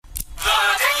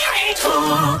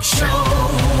Talk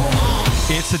Show.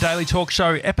 It's the Daily Talk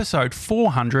Show, episode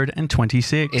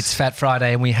 426. It's Fat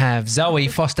Friday and we have Zoe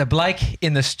Foster-Blake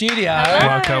in the studio.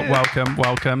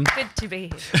 Welcome. Good to be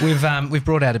here. We've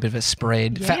brought out a bit of a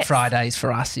spread. Yes. Fat Fridays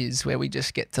for us is where we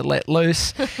just get to let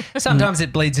loose. Sometimes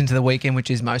it bleeds into the weekend,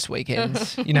 which is most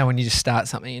weekends. You know, when you just start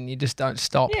something and you just don't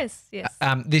stop. Yes.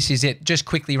 This is it. Just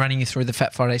quickly running you through the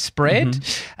Fat Friday spread.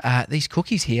 These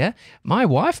cookies here, my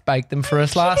wife baked them for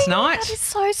us last night. That is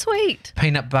so sweet.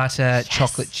 Peanut butter,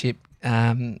 chocolate chip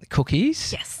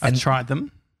cookies. Yes. I've tried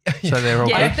them, so they're all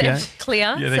good. They're Yeah.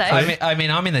 clear. Yeah, they're safe. clear. I mean,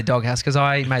 I'm in the doghouse because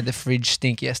I made the fridge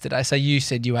stink yesterday. So you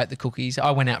said you ate the cookies. I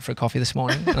went out for a coffee this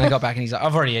morning and I got back and he's like,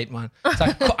 I've already eaten one. So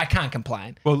I can't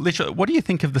complain. Well, literally, what do you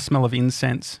think of the smell of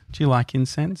incense? Do you like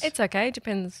incense? It's okay.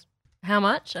 Depends how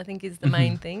much, I think, is the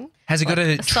main thing. Has it got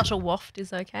a subtle waft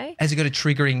is okay. Has it got a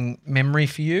triggering memory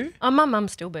for you? Oh, my mum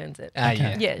still burns it.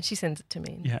 Yeah. Yeah, she sends it to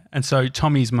me. Yeah, and so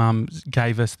Tommy's mum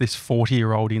gave us this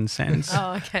 40-year-old incense.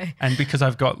 Oh, okay. And because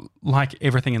I've got, like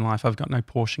everything in life, I've got no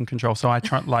portion control. So I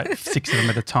try like 6 of them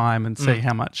at a time and see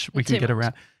how much we can Too get much.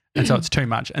 around. And so it's too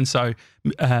much. And so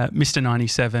Mr.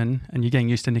 97, and you're getting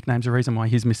used to nicknames, the reason why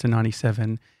he's Mr.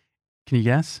 97, can you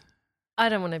guess? I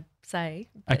don't want to say.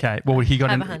 but Okay, well, he got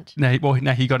I have a hunch.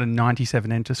 he got a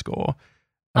 97 enter score,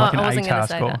 like I an wasn't going ATAR to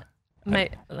say score. that.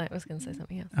 Mate, I was going to say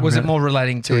something else. Oh, Was it really? more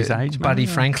relating to his age, Buddy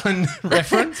maybe? Franklin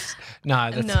reference? No.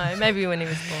 That's, No, maybe when he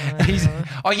was born. He's, or-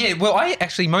 oh, yeah. Well,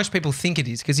 most people think it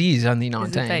is because he is only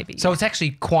 19. baby, So it's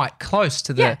actually quite close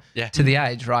to the to the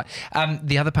age, right?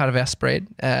 The other part of our spread,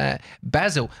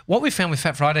 Basil. What we found with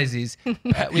Fat Fridays is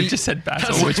We just said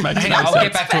Basil, which makes Hang no on, I'll sense.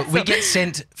 get back to it. We get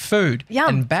sent food. Yum.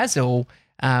 And Basil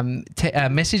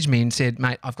messaged me and said,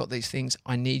 mate, I've got these things.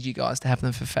 I need you guys to have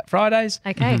them for Fat Fridays.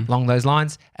 Okay. Along those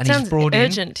lines. And Sounds he's brought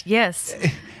urgent. Yes.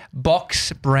 in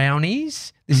box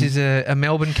brownies. This is a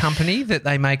Melbourne company that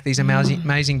they make these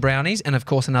amazing brownies. And, of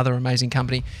course, another amazing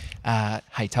company,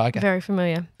 Hey Tiger. Very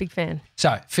familiar. Big fan.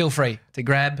 So feel free to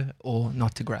grab or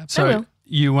not to grab. I So will.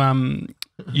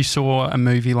 you saw a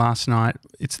movie last night.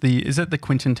 Is it the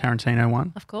Quentin Tarantino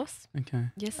one? Of course. Okay.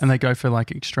 Yes. And they go for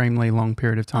like extremely long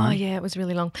period of time. Oh, yeah, it was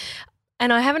really long.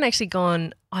 And I haven't actually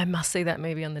gone, I must see that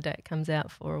movie on the day it comes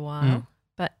out for a while.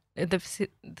 But the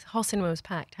whole cinema was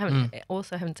packed.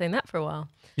 Also haven't seen that for a while.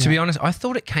 To be honest, I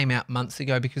thought it came out months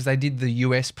ago because they did the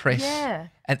US press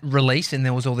at release and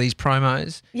there was all these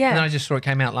promos. Yeah. And then I just saw it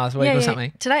came out last week or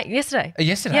something. Yesterday.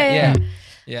 Yesterday,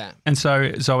 yeah. And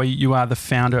so, Zoe, you are the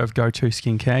founder of Go-To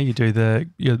Skincare.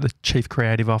 You're the chief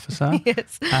creative officer.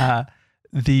 Yes.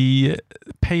 The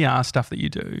PR stuff that you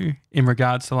do in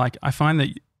regards to I find that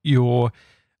you're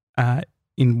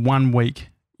in 1 week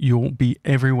you'll be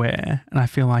everywhere, and I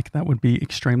feel like that would be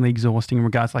extremely exhausting in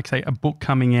regards to say a book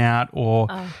coming out, or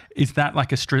is that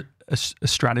like a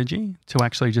strategy to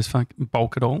actually just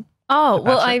bulk it all? Oh,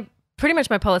 well, That's pretty much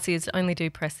my policy is to only do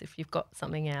press if you've got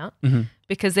something out, Mm-hmm.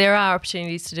 because there are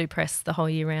opportunities to do press the whole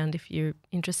year round if you're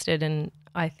interested, and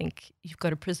I think you've got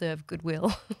to preserve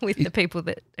goodwill with the people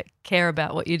that care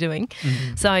about what you're doing.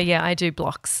 Mm-hmm. So, yeah, I do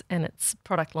blocks, and it's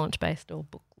product launch based or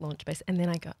book launch based, and then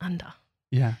I go under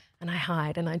Yeah. and I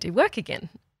hide and I do work again.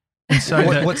 And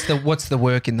so What's the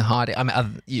work in the hiding? I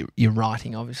mean, you're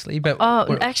writing obviously, but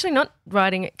Actually not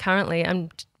writing it currently. I'm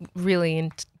really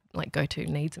in Go-To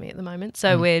needs me at the moment.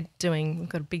 So we've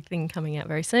got a big thing coming out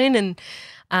very soon, and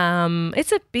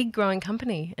it's a big growing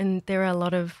company, and there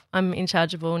are I'm in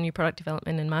charge of all new product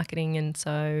development and marketing, and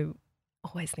so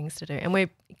always things to do. And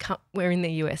we're in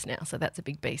the US now, so that's a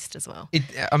big beast as well.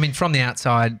 From the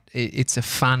outside, it's a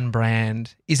fun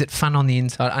brand. Is it fun on the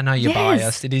inside? I know you're Yes.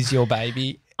 biased. It is your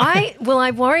baby. I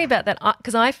worry about that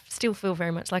because I still feel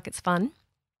very much like it's fun.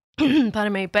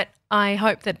 Pardon me, but I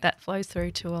hope that flows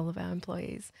through to all of our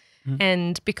employees.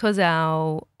 And because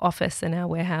our office and our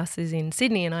warehouse is in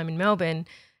Sydney and I'm in Melbourne,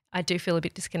 I do feel a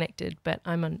bit disconnected, but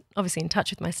I'm obviously in touch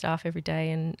with my staff every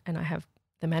day, and I have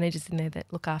the managers in there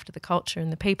that look after the culture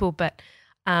and the people, but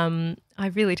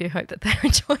I really do hope that they're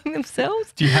enjoying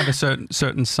themselves. do you have a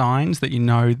certain signs that you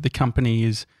know the company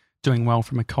is doing well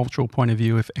from a cultural point of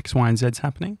view if X, Y, and Z is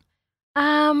happening?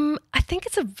 I think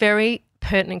it's a very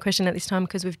pertinent question at this time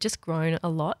because we've just grown a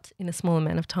lot in a small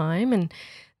amount of time, and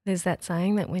there's that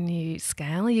saying that when you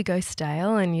scale, you go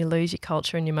stale and you lose your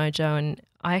culture and your mojo. And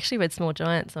I actually read Small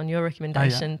Giants on your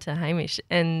recommendation to Hamish,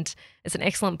 and it's an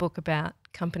excellent book about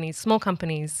companies, small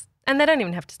companies, and they don't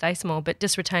even have to stay small, but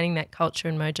just retaining that culture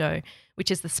and mojo,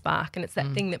 which is the spark. And it's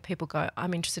that thing that people go,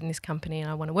 I'm interested in this company and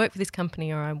I want to work for this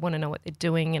company, or I want to know what they're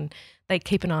doing, and they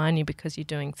keep an eye on you because you're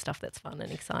doing stuff that's fun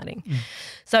and exciting.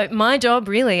 So my job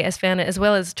really as founder, as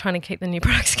well as trying to keep the new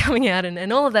products coming out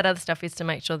and all of that other stuff, is to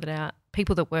make sure that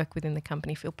people that work within the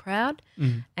company feel proud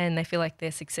and they feel like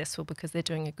they're successful because they're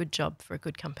doing a good job for a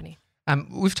good company.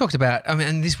 We've talked about,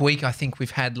 and this week I think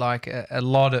we've had like a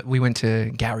lot of, we went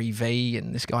to Gary Vee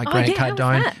and this guy, Grant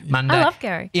Cardone, Monday. I love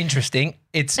Gary. Interesting.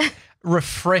 It's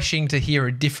refreshing to hear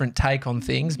a different take on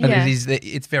things, but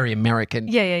it's very American.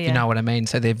 Yeah. You know what I mean?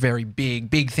 So they're very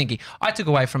big thinking. I took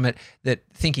away from it that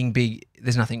thinking big,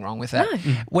 there's nothing wrong with that.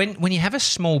 No. When you have a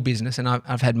small business, and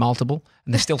I've had multiple,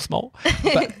 and they're still small,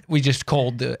 but we just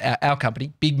called our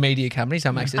company big media company, so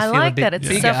it makes us feel a bit bigger. I like that. It's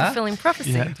a self-fulfilling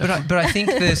prophecy. Yeah, but I think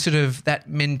the sort of that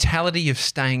mentality of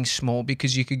staying small,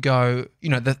 because you could go,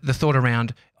 the thought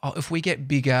around, if we get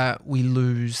bigger, we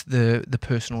lose the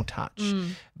personal touch.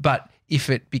 But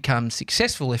if it becomes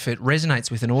successful, if it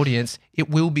resonates with an audience, it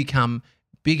will become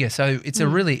bigger. So it's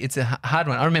a hard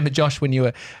one. I remember, Josh, when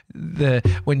you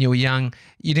were young,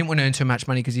 you didn't want to earn too much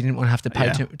money because you didn't want to have to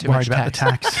pay too much about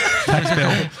tax. The tax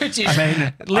bill. Which is, I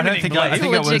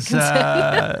think it was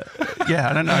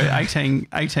I don't know,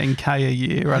 18K a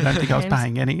year. I don't think I was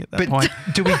paying any at that point.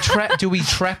 Do we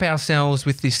trap ourselves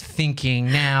with this thinking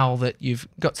now that you've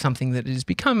got something that has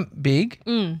become big?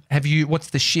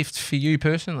 What's the shift for you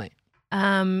personally?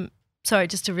 Sorry,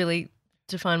 just to really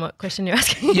define what question you're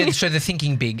asking. Yeah, so the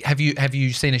thinking big. Have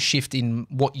you seen a shift in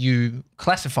what you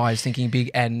classify as thinking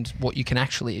big and what you can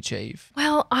actually achieve?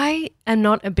 Well, I am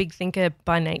not a big thinker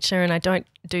by nature, and I don't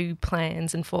do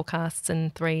plans and forecasts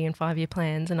and 3 and 5 year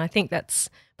plans, and I think that's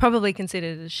probably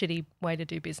considered a shitty way to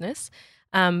do business.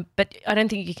 But I don't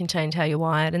think you can change how you're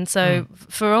wired. And so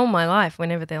for all my life,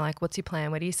 whenever they're like, what's your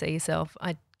plan? Where do you see yourself?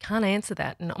 I can't answer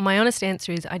that. And my honest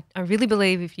answer is I really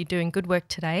believe if you're doing good work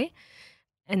today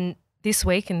and this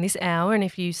week and this hour, and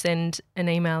if you send an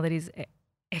email that is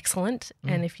excellent,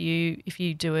 and if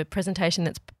you do a presentation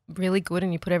that's really good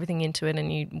and you put everything into it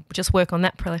and you just work on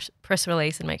that press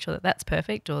release and make sure that that's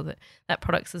perfect or that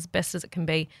product's as best as it can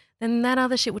be, then that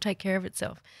other shit will take care of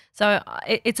itself. So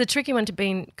it's a tricky one to be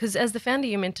in, because as the founder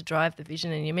you're meant to drive the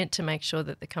vision and you're meant to make sure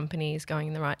that the company is going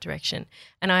in the right direction.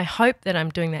 And I hope that I'm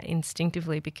doing that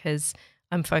instinctively because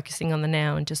I'm focusing on the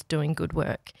now and just doing good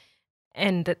work.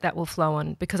 And that will flow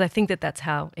on, because I think that that's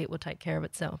how it will take care of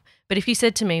itself. But if you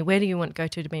said to me, where do you want Go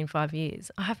to be in 5 years?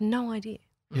 I have no idea.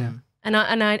 Yeah. And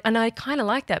I kind of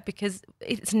like that, because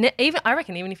it's I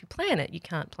reckon even if you plan it, you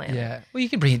can't plan it. Yeah. Well, you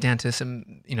can bring it down to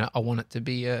some, I want it to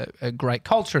be a great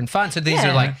culture and fun. So these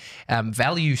are like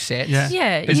value sets.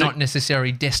 Yeah. It's not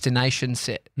necessarily destination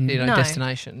set,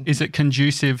 destination. Is it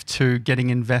conducive to getting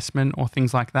investment or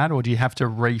things like that? Or do you have to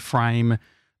reframe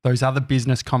those other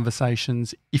business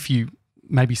conversations if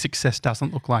maybe success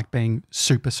doesn't look like being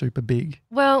super, super big?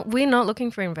 Well, we're not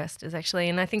looking for investors, actually,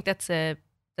 and I think that's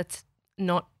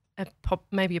not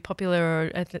maybe a popular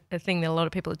or a thing that a lot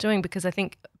of people are doing, because I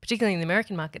think particularly in the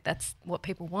American market, that's what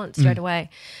people want straight away.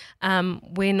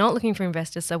 We're not looking for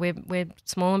investors, so we're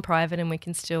small and private, and we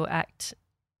can still act,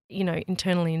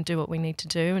 internally and do what we need to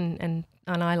do, and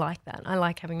I like that. I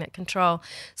like having that control.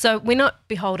 So we're not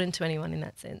beholden to anyone in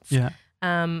that sense. Yeah.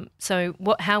 So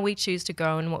how we choose to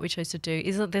grow and what we choose to do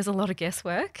is there's a lot of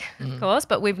guesswork, of course,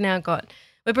 but we're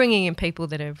bringing in people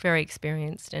that are very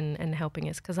experienced and helping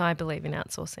us, because I believe in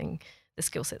outsourcing the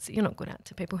skill sets that you're not good at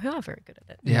to people who are very good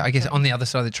at it. Yeah, I guess on the other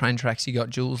side of the train tracks, you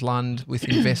got Jules Lund with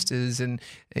investors, and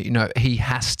he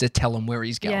has to tell them where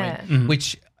he's going,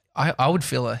 which I would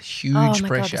feel a huge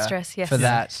pressure for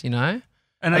that,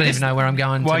 And I don't even know where I'm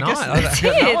going tonight. I've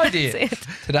got no idea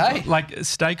today. Like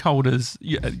stakeholders,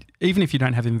 even if you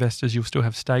don't have investors, you'll still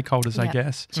have stakeholders, I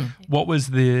guess. What was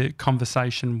the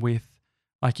conversation with,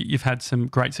 like, you've had some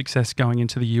great success going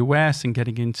into the US and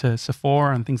getting into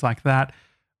Sephora and things like that.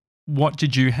 What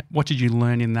did you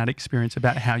learn in that experience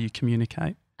about how you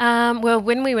communicate? Well,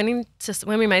 when we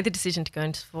made the decision to go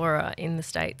into Sephora in the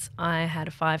States, I had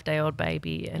a 5-day-old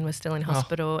baby and was still in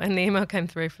hospital. And the email came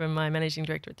through from my managing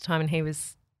director at the time, and he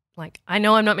was like, I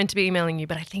know I'm not meant to be emailing you,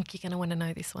 but I think you're going to want to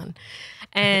know this one.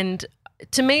 And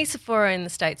to me, Sephora in the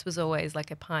States was always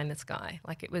like a pie in the sky.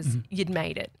 Like it was, you'd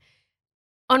made it.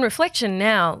 On reflection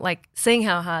now, like seeing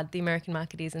how hard the American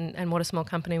market is and what a small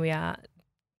company we are,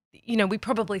 we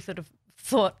probably sort of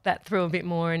thought that through a bit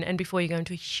more, and before you go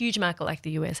into a huge market like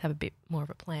the US, have a bit more of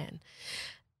a plan.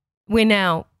 We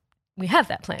have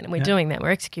that plan and we're doing that, we're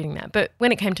executing that. But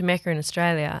when it came to Mecca in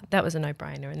Australia, that was a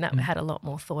no-brainer, and that had a lot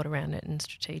more thought around it and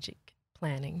strategic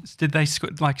planning. Did they,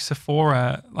 like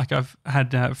Sephora, like I've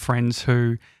had friends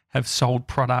who have sold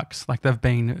products, like they've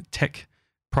been tech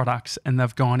products and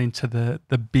they've gone into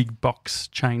the big box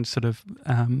chain sort of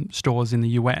stores in the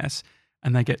US,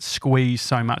 and they get squeezed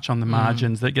so much on the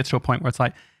margins that it gets to a point where it's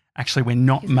like, actually we're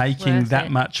not Is it making worth that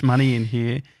it? much money in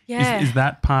here. Yeah. Is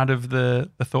that part of the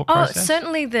thought Oh, process?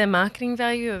 certainly the marketing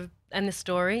value and the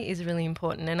story is really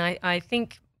important. And I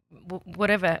think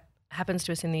whatever happens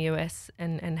to us in the US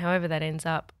and however that ends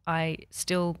up, I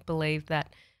still believe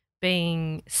that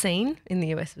being seen in the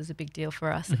US was a big deal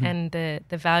for us, and the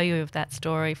value of that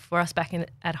story for us back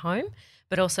at home,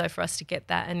 but also for us to get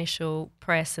that initial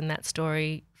press and that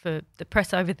story for the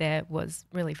press over there was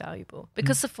really valuable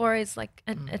because Sephora is like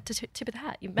a tip of the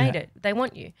hat. You've made it. They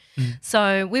want you.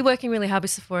 So we're working really hard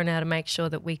with Sephora now to make sure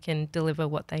that we can deliver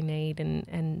what they need,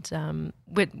 and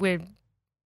we're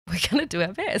going to do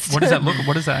our best. What does that look?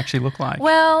 What does that actually look like?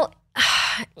 Well,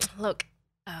 look,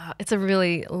 it's a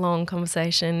really long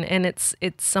conversation, and it's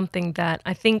something that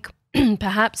I think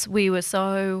perhaps we're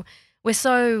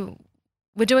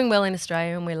doing well in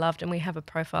Australia, and we're loved, and we have a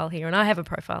profile here, and I have a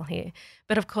profile here,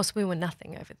 but of course we were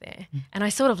nothing over there, and I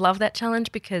sort of love that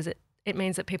challenge because it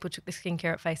means that people took the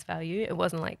skincare at face value. It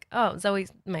wasn't like, oh,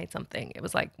 Zoe's made something. It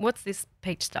was like, what's this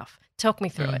peach stuff? Talk me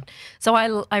through it. So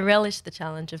I relish the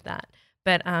challenge of that.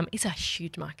 But it's a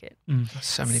huge market.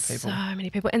 So many people. So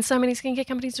many people. And so many skincare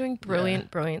companies doing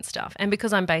brilliant stuff. And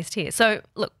because I'm based here. So,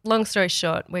 look, long story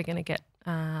short, we're going to get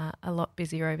a lot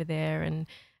busier over there,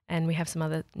 and we have some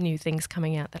other new things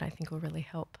coming out that I think will really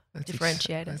help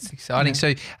differentiate us. That's exciting.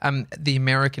 So the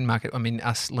American market, I mean,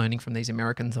 us learning from these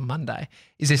Americans on Monday,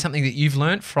 is there something that you've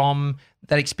learnt from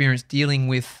that experience dealing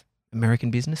with American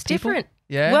business people? Different.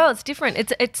 Yeah. Well, it's different.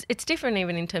 It's different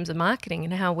even in terms of marketing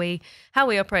and how we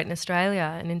operate in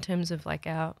Australia, and in terms of like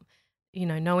our,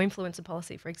 no influencer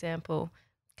policy, for example.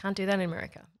 Can't do that in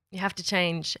America. You have to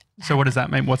change. So what does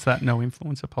that mean? What's that no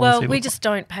influencer policy? Well, we look just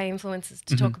don't pay influencers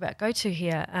to talk about go-to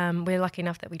here. We're lucky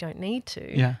enough that we don't need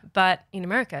to. Yeah. But in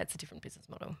America, it's a different business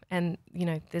model, and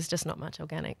there's just not much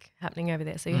organic happening over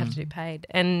there. So you have to do paid,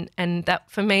 and that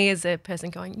for me as a person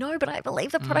going, no, but I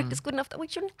believe the product is good enough that we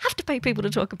shouldn't have to pay people to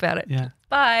talk about it. Yeah.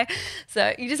 Bye.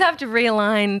 So you just have to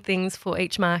realign things for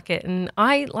each market, and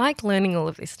I like learning all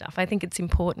of this stuff. I think it's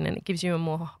important, and it gives you a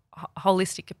more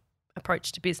holistic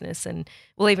approach to business, and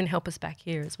will even help us back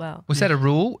here as well. Was that a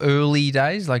rule early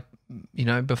days, like,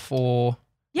 before?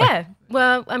 Yeah.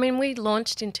 Well, I mean, we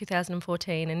launched in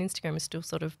 2014, and Instagram is still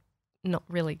sort of not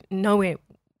really nowhere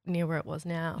near where it was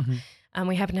now.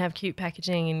 We happen to have cute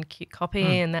packaging and cute copy,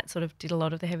 and that sort of did a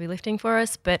lot of the heavy lifting for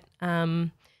us. But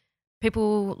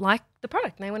people like the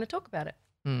product and they want to talk about it.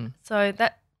 So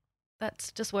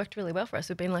that's just worked really well for us.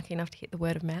 We've been lucky enough to hit the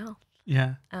word of mouth.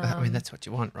 Yeah. I mean, that's what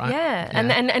you want, right? Yeah.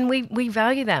 And we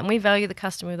value that, and we value the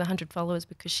customer with 100 followers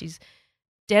because she's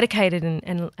dedicated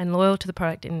and loyal to the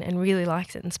product and really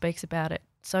likes it and speaks about it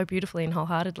so beautifully and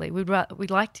wholeheartedly. We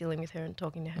like dealing with her and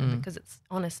talking to her because it's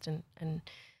honest and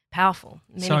powerful,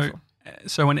 meaningful.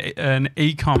 So an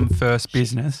e-com first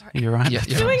business, you're right. Yeah,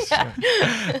 Doing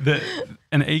that.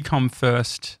 An e-com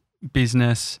first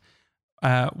business,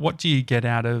 what do you get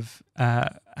out of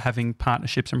having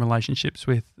partnerships and relationships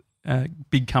with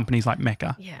big companies like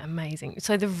Mecca? Yeah, amazing.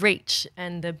 So the reach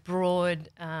and the broad,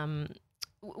 I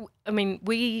mean,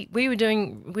 we're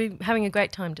having a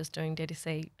great time just doing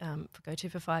D2C for GoTo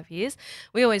for 5 years.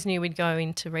 We always knew we'd go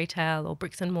into retail or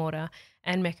bricks and mortar,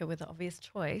 and Mecca were the obvious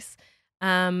choice.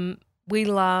 We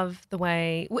love the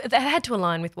way they had to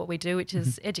align with what we do, which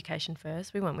is education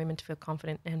first. We want women to feel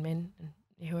confident, and men and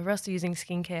whoever else are using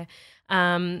skincare.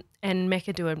 And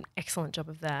Mecca do an excellent job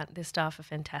of that. Their staff are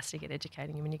fantastic at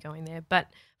educating you when you go in there. But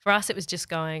for us, it was just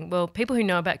going, well, people who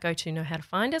know about GoTo know how to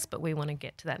find us, but we want to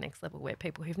get to that next level where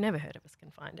people who've never heard of us can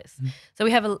find us. So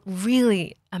we have a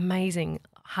really amazing,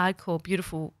 hardcore,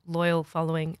 beautiful, loyal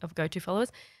following of GoTo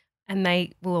followers, and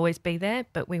they will always be there,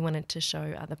 but we wanted to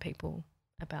show other people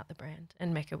about the brand,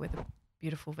 and Mecca were the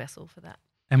beautiful vessel for that.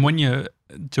 And when you're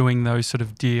doing those sort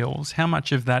of deals, how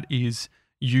much of that is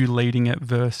you leading it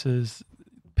versus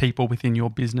people within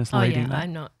your business leading that?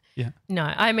 I'm not. Yeah. No,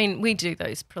 I mean, we do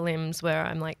those prelims where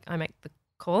I'm like, I make the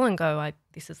call and go,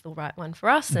 this is the right one for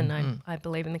us, and I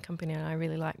believe in the company, and I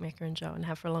really like Mecca and Joe and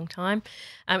have for a long time.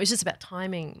 It's just about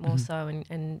timing more so,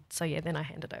 and so then I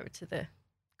hand it over to the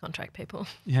contract people.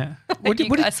 Yeah. What you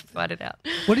guys fight it out.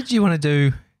 What did you want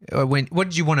to do? What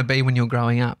did you want to be when you were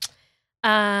growing up?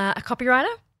 A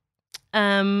copywriter,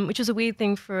 which was a weird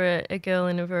thing for a girl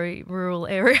in a very rural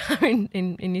area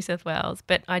in New South Wales.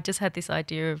 But I just had this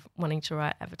idea of wanting to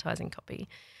write advertising copy,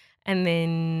 and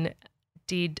then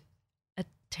did a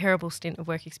terrible stint of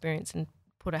work experience and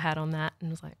put a hat on that and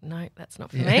was like, no, that's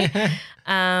not for me.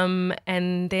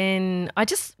 And then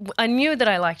I knew that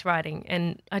I liked writing,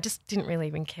 and I just didn't really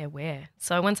even care where.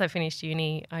 So once I finished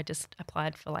uni, I just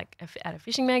applied for like at a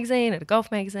fishing magazine, at a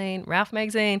golf magazine, Ralph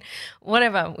magazine,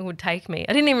 whatever would take me.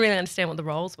 I didn't even really understand what the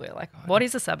roles were. Like, what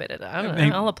is a sub-editor? I don't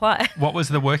know. I'll apply. What was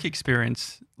the work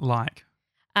experience like?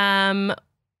 Well,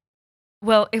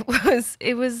 it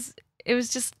was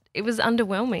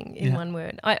underwhelming in one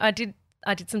word.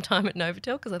 I did some time at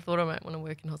Novotel because I thought I might want to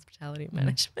work in hospitality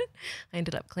management. I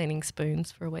ended up cleaning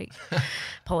spoons for a week.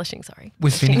 Polishing, sorry.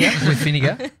 With vinegar? With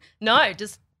vinegar? No. I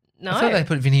thought they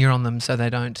put vinegar on them so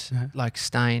they don't like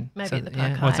stain. Maybe so, at the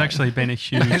park. Well, it's actually been a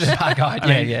huge... the park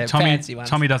hide,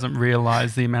 Tommy doesn't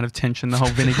realise the amount of tension the whole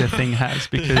vinegar thing has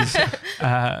because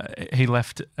he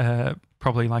left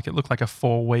probably like it looked like a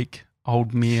 4-week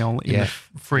old meal in the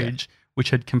fridge which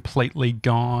had completely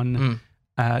gone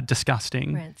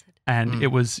disgusting. Rancid. And it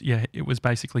was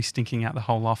basically stinking out the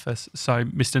whole office. So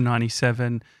Mr.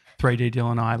 97, 3D Dill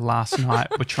and I last night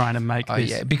were trying to make this.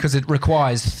 Yeah, because it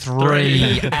requires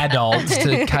 3 adults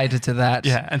to cater to that.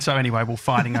 Yeah, and so anyway, we're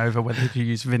fighting over whether to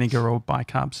use vinegar or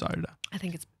bicarb soda. I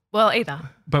think it's, well, either.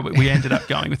 But we ended up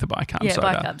going with the bicarb soda.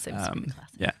 Yeah, bicarb seems to be the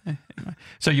classic. Yeah. Anyway.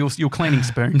 So you're cleaning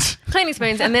spoons. Cleaning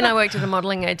spoons. And then I worked at a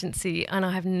modelling agency, and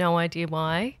I have no idea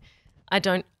why.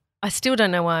 I still don't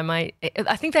know why.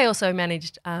 I think they also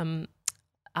managed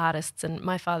artists, and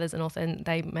my father's an author, and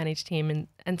they managed him.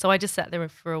 And so I just sat there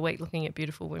for a week looking at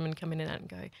beautiful women come in and out and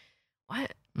go,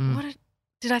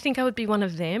 did I think I would be one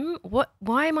of them?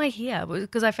 Why am I here?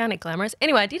 Because I found it glamorous.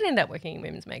 Anyway, I did end up working in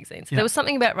women's magazines. So there was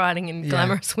something about writing and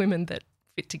glamorous women that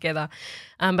fit together.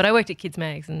 But I worked at kids'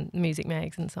 mags and music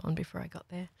mags and so on before I got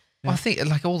there. Well, I think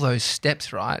like all those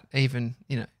steps, right? Even,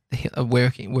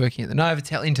 working at the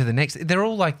Novotel into the next, they're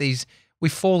all like these, we're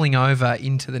falling over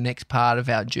into the next part of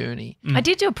our journey. I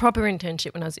did do a proper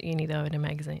internship when I was at uni though,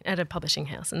 at a publishing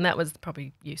house, and that was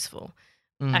probably useful,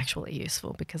 actually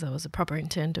useful, because I was a proper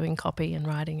intern doing copy and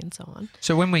writing and so on.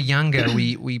 So when we're younger,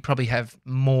 we probably have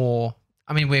more,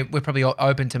 I mean, we're probably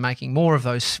open to making more of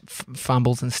those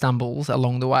fumbles and stumbles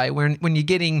along the way. When you're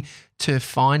getting to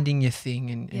finding your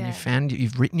thing and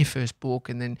you've written your first book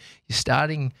and then you're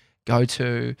starting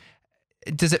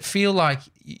does it feel like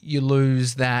you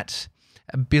lose that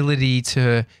ability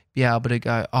to be able to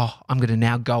go, I'm going to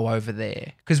now go over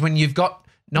there? Because when you've got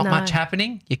not much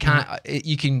happening, you can't.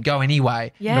 You can go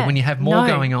anyway. Yeah. But when you have more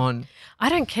going on, I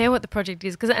don't care what the project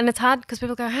is, and it's hard because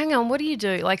people go, hang on, what do you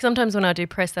do? Like sometimes when I do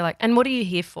press, they're like, and what are you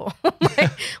here for?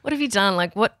 Like, what have you done?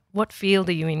 Like what field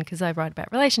are you in? Because I write about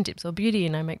relationships or beauty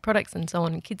and I make products and so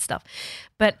on and kids stuff.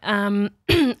 But I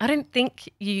don't think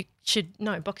you should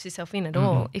box yourself in at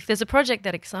all. If there's a project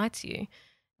that excites you,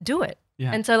 do it.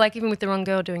 Yeah. And so like even with The Wrong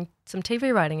Girl doing some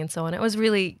TV writing and so on, it was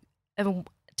really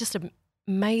just an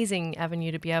amazing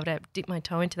avenue to be able to dip my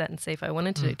toe into that and see if I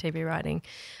wanted to do TV writing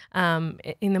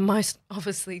in the most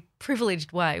obviously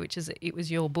privileged way, which is it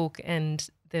was your book and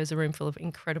there was a room full of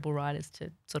incredible writers to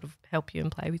sort of help you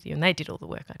and play with you, and they did all the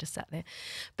work. I just sat there.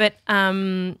 But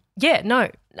I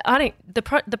don't.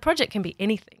 The project can be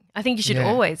anything. I think you should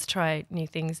always try new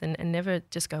things and never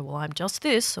just go, well, I'm just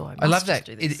this, or I love that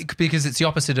do this. Because it's the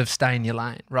opposite of stay in your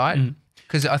lane, right?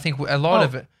 Because I think a lot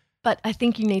of it. But I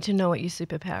think you need to know what your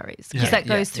superpower is, because that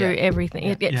goes through everything.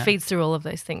 It feeds through all of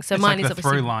those things. So it's mine like is the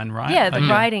obviously through line, right? Yeah, the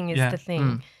writing is the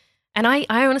thing. And I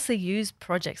honestly use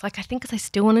projects. Like I think because I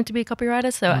still wanted to be a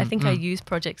copywriter, so I think I use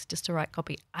projects just to write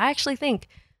copy. I actually think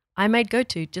I made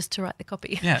GoTo just to write the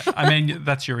copy. Yeah, I mean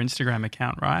that's your Instagram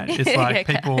account, right? It's like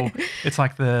people. It's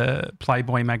like the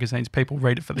Playboy magazines. People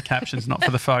read it for the captions, not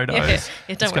for the photos.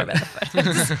 Don't worry about the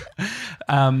photos.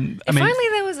 Only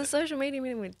there was a social media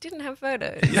medium that didn't have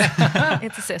photos. Yeah.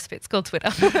 It's a cesspit. It's called Twitter.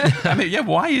 I mean,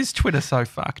 why is Twitter so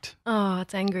fucked? Oh,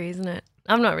 it's angry, isn't it?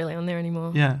 I'm not really on there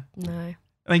anymore. Yeah. No.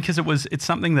 I mean, because it's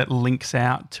something that links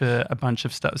out to a bunch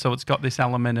of stuff. So it's got this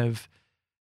element of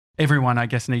everyone, I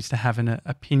guess, needs to have an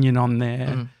opinion on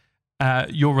there.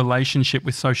 Your relationship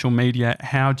with social media,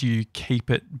 how do you keep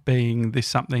it being this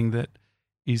something that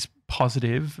is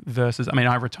positive versus, I mean,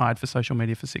 I retired for social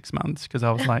media for 6 months because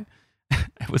I was like,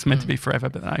 it was meant to be forever,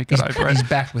 but I got over it. He's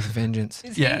back with vengeance.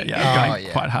 I'm going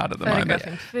quite hard at the moment.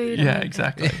 Photographing food. Yeah,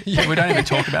 exactly. We don't even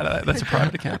talk about it. That's a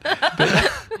private account.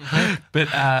 But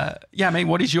I mean,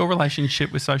 what is your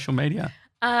relationship with social media?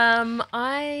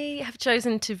 I have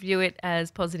chosen to view it as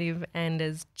positive and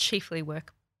as chiefly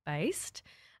work-based.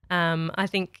 I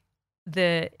think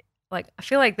I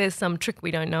feel like there's some trick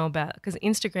we don't know about, because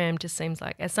Instagram just seems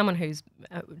like, as someone who's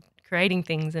creating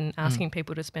things and asking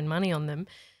people to spend money on them,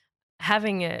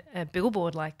 having a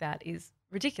billboard like that is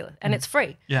ridiculous, and it's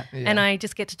free. Yeah. And I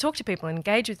just get to talk to people and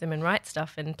engage with them and write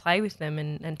stuff and play with them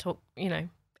and talk,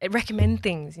 recommend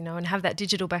things, and have that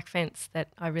digital back fence that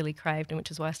I really craved, and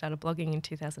which is why I started blogging in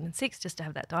 2006, just to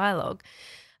have that dialogue.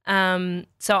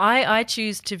 So I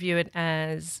choose to view it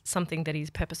as something that is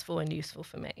purposeful and useful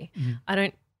for me.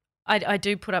 I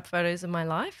do put up photos of my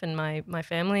life and my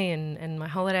family and my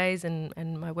holidays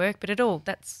and my work, but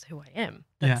that's who I am.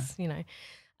 That's,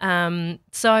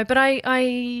 but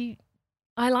I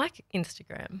like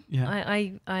Instagram. Yeah.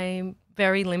 I'm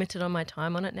very limited on my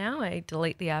time on it now. I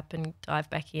delete the app and dive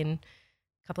back in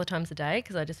a couple of times a day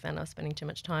because I just found I was spending too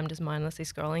much time just mindlessly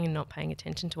scrolling and not paying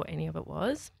attention to what any of it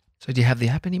was. So do you have the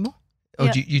app anymore? Or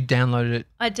do you downloaded it?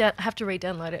 I have to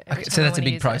re-download it every time. So that's a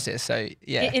big process. So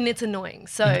and it's annoying.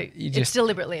 So it's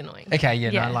deliberately annoying. Okay,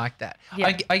 no, I like that.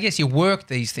 Yeah. I guess you work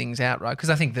these things out, right? Because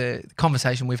I think the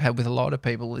conversation we've had with a lot of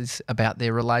people is about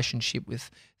their relationship with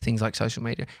things like social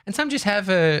media, and some just have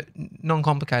a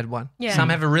non-complicated one. Yeah. Some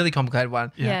have a really complicated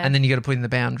one. Yeah. And then you got to put in the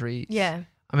boundaries. Yeah.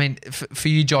 I mean, for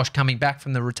you, Josh, coming back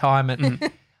from the retirement,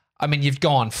 I mean, you've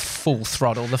gone full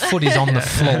throttle. The foot is on the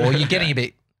floor. You're getting a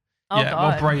bit.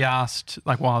 Well, Bree asked,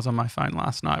 while I was on my phone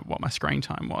last night, what my screen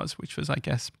time was, which was, I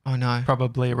guess,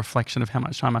 probably a reflection of how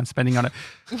much time I'm spending on it.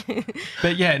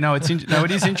 But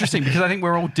it is interesting because I think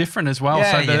we're all different as well.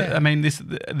 I mean,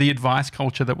 the advice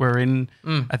culture that we're in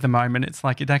at the moment, it's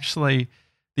like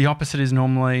the opposite is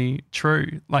normally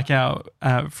true. Like our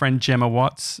friend Gemma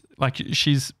Watts,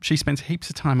 she spends heaps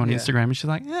of time on Instagram, and she's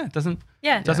like, it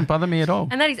doesn't bother me at all.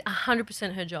 And that is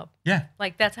 100% her job. Yeah.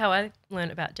 That's how I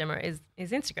learned about Gemma is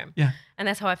Instagram. Yeah. And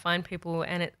that's how I find people,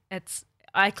 and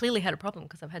I clearly had a problem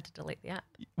because I've had to delete the app.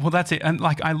 Well, that's it. And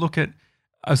I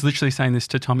was literally saying this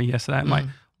to Tommy yesterday.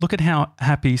 I'm look at how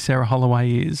happy Sarah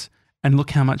Holloway is. And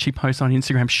look how much she posts on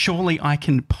Instagram. Surely I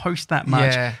can post that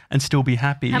much and still be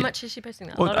happy. How much is she posting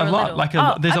that? A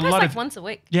lot. There's I a post lot of once a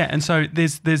week. Yeah, and so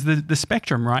there's the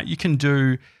spectrum, right? You can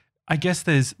do. I guess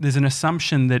there's an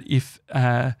assumption that if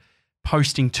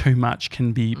posting too much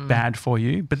can be bad for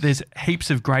you, but there's heaps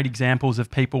of great examples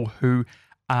of people who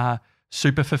are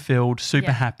super fulfilled,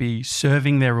 super happy,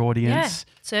 serving their audience.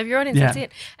 Yeah, serve your audience. That's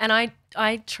it. And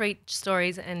I treat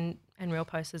stories and real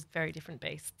posts as very different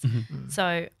beasts.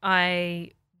 So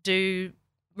I do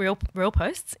real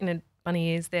posts in a bunny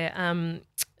ears. They're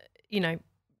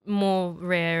more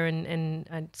rare and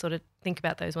I sort of think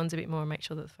about those ones a bit more and make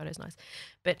sure that the photo's nice.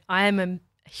 But I am a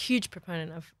huge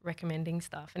proponent of recommending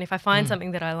stuff. And if I find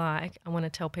something that I like, I want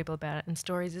to tell people about it. And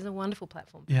stories is a wonderful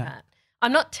platform for that.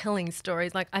 I'm not telling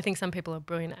stories. I think some people are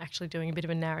brilliant at actually doing a bit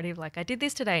of a narrative. I did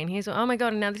this today and here's, oh my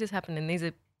God, and now this has happened. And these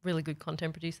are really good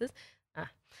content producers.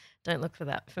 Don't look for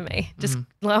that for me. Just,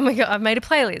 oh my God, I've made a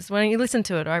playlist. Why don't you listen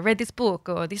to it? Or I read this book,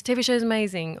 or this TV show is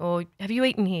amazing, or have you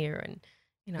eaten here? And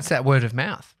it's that word of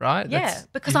mouth, right? Yeah,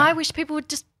 because I wish people would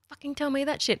just fucking tell me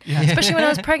that shit. Yeah. Especially when I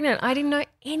was pregnant, I didn't know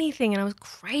anything, and I was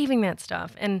craving that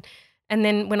stuff. And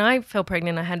then when I fell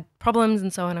pregnant, I had problems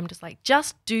and so on. I'm just like,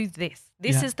 just do this.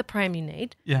 This is the pram you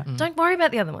need. Yeah. Don't worry about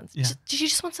the other ones. Yeah. You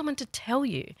just want someone to tell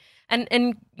you. And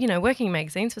working in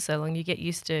magazines for so long, you get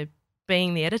used to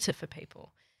being the editor for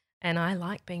people. And I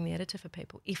like being the editor for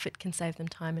people if it can save them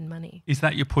time and money. Is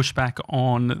that your pushback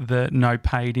on the no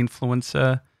paid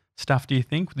influencer stuff, do you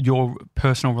think? Your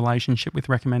personal relationship with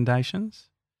recommendations?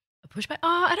 A pushback?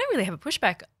 Oh, I don't really have a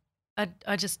pushback.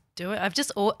 I just do it. I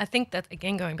think that,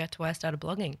 again, going back to why I started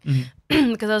blogging,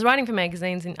 because I was writing for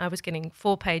magazines and I was getting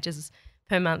 4 pages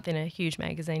per month in a huge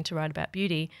magazine to write about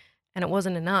beauty, and it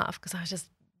wasn't enough because I was just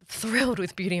thrilled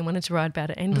with beauty and wanted to write about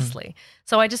it endlessly.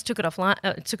 So I just took it offline,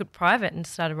 took it private and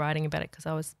started writing about it because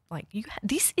I was like,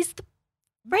 this is the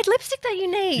red lipstick that you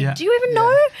need. Yeah. Do you even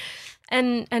know?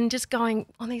 And just going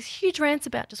on these huge rants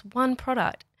about just one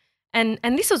product. And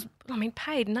this was,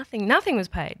 paid, nothing was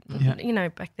paid. Yeah.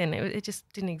 Back then it just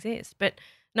didn't exist. But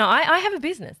no, I have a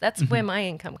business. That's where my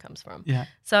income comes from. Yeah.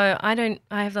 So I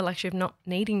have the luxury of not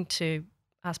needing to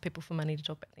ask people for money to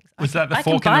talk about things. Was that the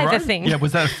fork in the road? Yeah,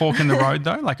 was that a fork in the road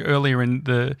though? Earlier in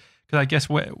because I guess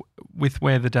with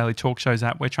where the Daily Talk Show's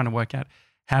at, we're trying to work out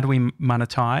how do we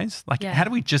monetize? How do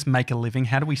we just make a living?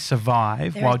 How do we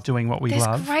survive while doing what we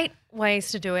love? There's great ways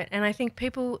to do it, and I think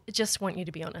people just want you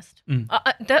to be honest.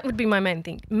 That would be my main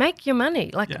thing. Make your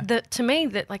money. To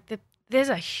me, there's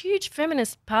a huge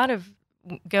feminist part of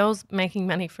girls making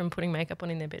money from putting makeup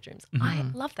on in their bedrooms. I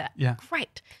love that. Yeah.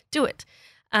 Great. Do it.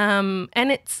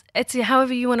 And it's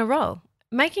however you want to roll.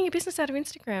 Making a business out of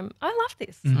Instagram, I love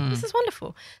this. This is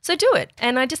wonderful. So do it.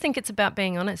 And I just think it's about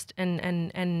being honest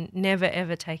and never,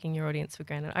 ever taking your audience for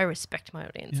granted. I respect my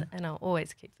audience and I'll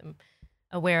always keep them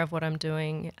aware of what I'm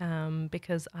doing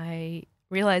because I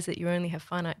realize that you only have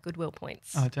finite goodwill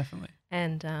points. Oh, definitely.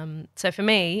 And so for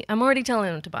me, I'm already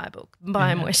telling them to buy a book,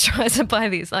 buy a moisturizer, buy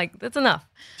this. Like, that's enough.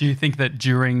 Do you think that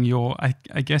during your,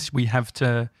 I guess we have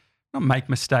to not make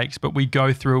mistakes, but we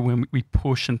go through when we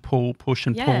push and pull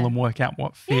and work out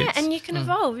what fits. Yeah, and you can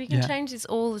evolve. You can change this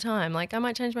all the time. Like, I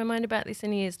might change my mind about this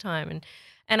in a year's time.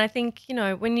 And I think, you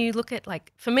know, when you look at,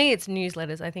 like, for me, it's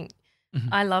newsletters. I think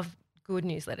I love good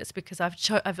newsletters because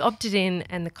I've opted in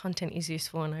and the content is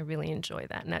useful and I really enjoy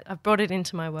that. And I've brought it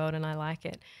into my world and I like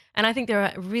it. And I think there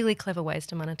are really clever ways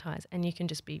to monetize and you can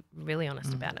just be really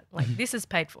honest about it. Like, this is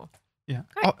paid for. Yeah.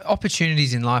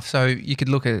 Opportunities in life. So you could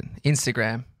look at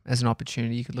Instagram as an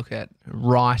opportunity. You could look at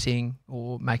writing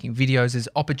or making videos as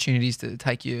opportunities to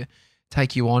take you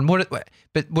on.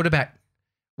 But what about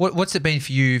what's it been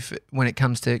for you when it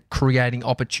comes to creating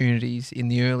opportunities in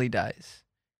the early days?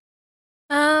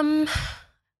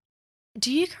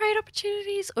 Do you create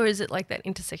opportunities or is it like that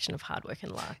intersection of hard work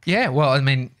and luck? Yeah, well, I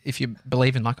mean, if you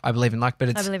believe in luck, I believe in luck, but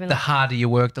it's the harder you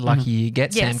work, the luckier you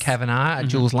get. Yes. Sam Kavanagh,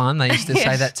 Jules Lunn, they used to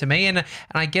say that to me, and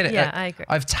I get it. Yeah, I agree.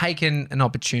 I've taken an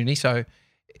opportunity, so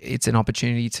it's an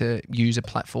opportunity to use a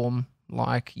platform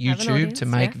like YouTube to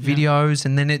make videos,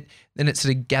 and then it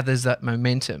sort of gathers that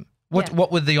momentum.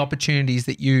 What were the opportunities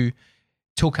that you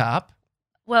took up?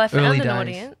 Well, I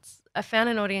found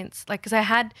an audience, like, because I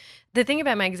had the thing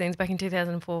about magazines back in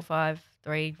 2004, 5,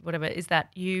 3, whatever, is that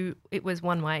it was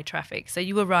one-way traffic. So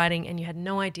you were writing and you had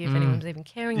no idea if anyone was even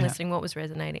caring, listening, what was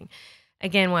resonating.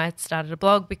 Again, why I started a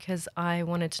blog, because I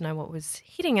wanted to know what was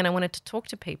hitting and I wanted to talk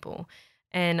to people.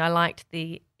 And I liked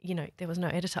there was no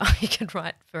editor. You could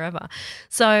write forever.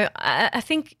 So I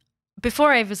think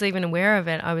before I was even aware of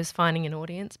it, I was finding an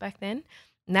audience back then.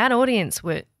 And that audience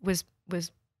was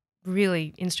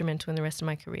really instrumental in the rest of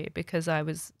my career because I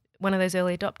was one of those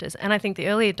early adopters. And I think the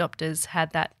early adopters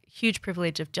had that huge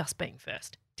privilege of just being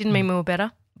first. Didn't mean we were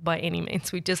better by any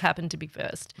means. We just happened to be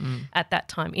first at that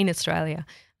time in Australia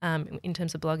in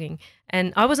terms of blogging.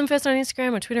 And I wasn't first on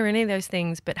Instagram or Twitter or any of those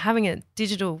things, but having a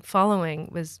digital following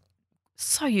was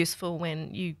so useful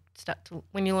when you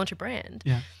launch a brand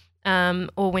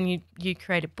or when you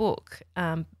create a book.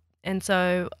 And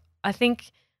so I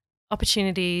think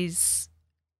opportunities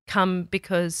come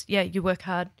because you work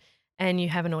hard and you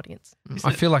have an audience.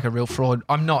 I feel like a real fraud.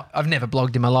 I've never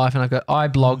blogged in my life, and I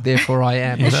blog, therefore I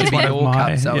am. That should be your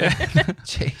cup. So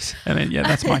jeez. I mean,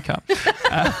 that's my cup.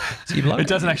 So it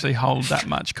doesn't actually hold that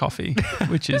much coffee,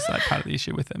 which is like part of the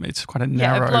issue with them. It's quite a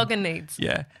narrow. A blogger needs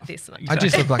this. Exactly. I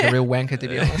just look like a real wanker, to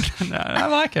be honest. No, I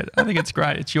like it. I think it's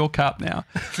great. It's your cup now.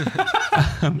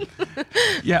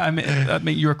 I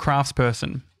mean, you're a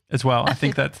craftsperson as well. I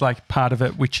think that's like part of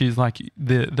it, which is like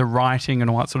the writing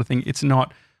and all that sort of thing. It's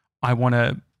not, I want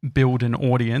to build an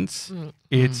audience.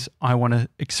 It's, I want to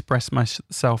express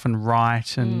myself and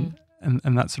write and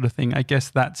that sort of thing. I guess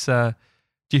that's,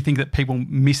 do you think that people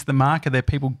miss the mark? Are there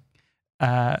people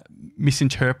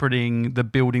misinterpreting the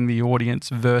building the audience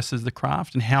versus the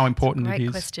craft and how important it is?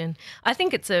 Great question. I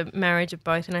think it's a marriage of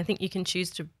both, and I think you can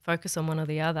choose to focus on one or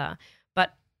the other.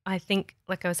 But I think,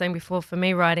 like I was saying before, for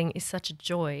me, writing is such a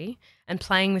joy and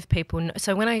playing with people.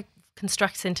 So when I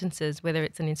construct sentences, whether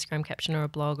it's an Instagram caption or a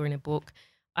blog or in a book,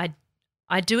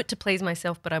 I do it to please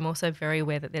myself, but I'm also very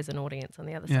aware that there's an audience on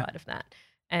the other side of that.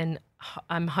 And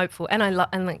I'm hopeful. And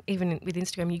like even with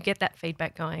Instagram, you get that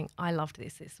feedback going, I loved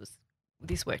this.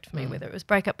 This worked for me, whether it was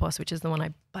Breakup Boss, which is the one I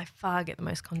by far get the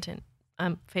most content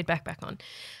feedback back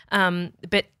on.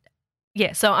 But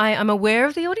yeah, so I'm aware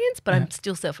of the audience, but I'm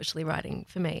still selfishly writing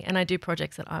for me, and I do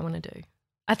projects that I want to do.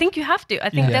 I think you have to. I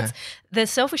think that's the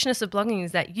selfishness of blogging,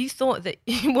 is that you thought that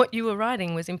what you were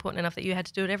writing was important enough that you had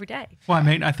to do it every day. Well, I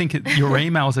mean, I think your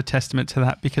email is a testament to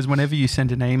that, because whenever you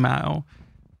send an email,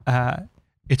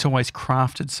 it's always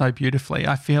crafted so beautifully.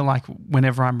 I feel like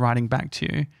whenever I'm writing back to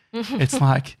you, it's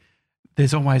like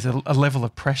there's always a level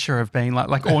of pressure of being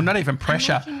like, or not even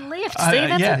pressure. Lift. See,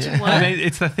 that's what you want. I mean,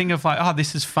 it's the thing of like, oh,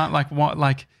 this is fun. Like what?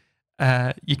 Like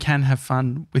you can have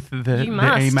fun with the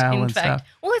email and stuff.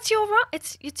 Well,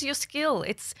 it's your skill.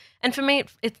 And for me,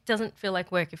 it doesn't feel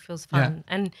like work. It feels fun,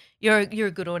 and you're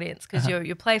a good audience because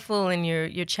you're playful and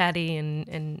you're chatty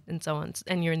and so on,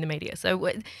 and you're in the media. So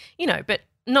but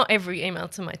not every email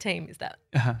to my team is that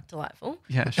delightful.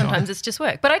 Yeah, sure. Sometimes it's just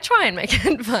work, but I try and make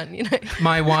it fun.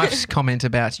 My wife's comment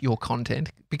about your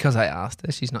content, because I asked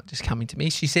her, she's not just coming to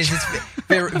me. She says it's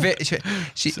very it's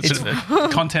a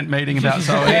content meeting about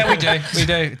Zoe. Yeah, we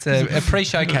do. It's a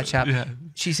pre-show catch up. Yeah.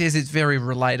 She says it's very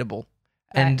relatable,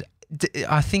 and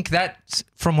I think that,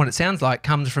 from what it sounds like,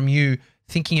 comes from you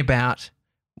thinking about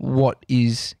what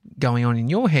is going on in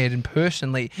your head and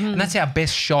personally, and that's our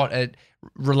best shot at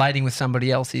relating with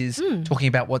somebody else is talking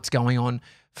about what's going on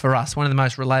for us. One of the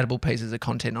most relatable pieces of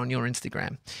content on your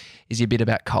Instagram is your bit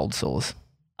about cold sores.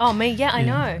 Oh, me? Yeah, I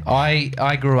know.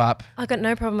 I grew up. I got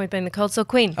no problem with being the cold sore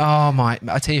queen. Oh, my.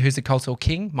 I tell you who's the cold sore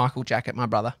king? Michael Jacket, my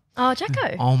brother. Oh,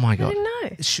 Jacko. Oh, my God. I didn't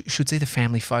know. Should see the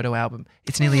family photo album.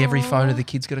 It's nearly every photo the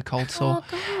kid's got a cold sore.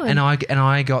 Oh, God. And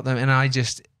I got them, and I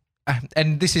just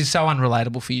and this is so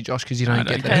unrelatable for you, Josh, because you don't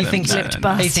get that. He thinks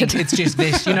it's just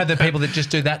this. You know, the people that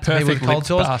just do that to people with cold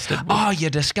sores. Bastard. Oh,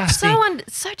 you're disgusting.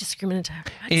 So discriminatory.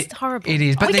 It's horrible. It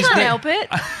is, but we can't help it.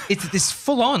 It's this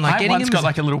full on. Like I getting once got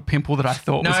like a little pimple that I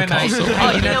thought was a cold mate. sore.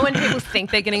 Oh, you know when people think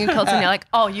they're getting a cold sore, and they're like,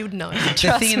 "Oh, you'd know."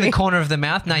 The thing in the corner of the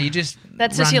mouth. No, you just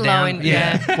that's just your low end.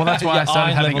 Yeah. Well, that's why I started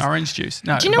eye having levels. orange juice.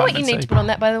 No, Do you know what you need to put on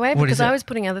that, by the way? What is Because I it? was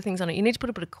putting other things on it. You need to put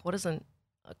a bit of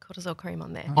cortisol cream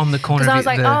on there. on the corner. Because I of was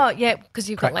like, the, oh yeah, because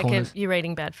you've got crack like corners. you're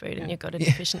eating bad food and you've got a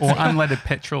deficiency. Or unleaded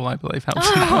petrol, I believe, helps.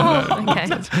 Oh,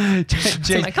 okay.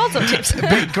 So my cold sore tips.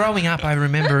 But growing up, I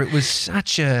remember it was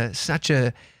such a.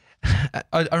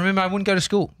 I remember I wouldn't go to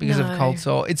school because of No. cold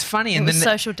sore. It's funny, It and was then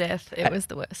social death. It was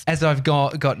the worst. as I've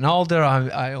gotten older,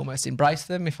 I almost embrace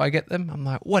them. If I get them, I'm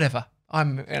like, whatever.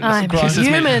 I'm I'm grown. Kisses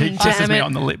me- human, He kisses damn me it.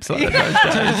 on the lips like that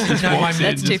those days. Just No, walks in,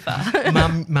 That's too just-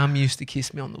 far. Mum used to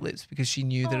kiss me on the lips because she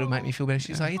knew that it would make me feel better.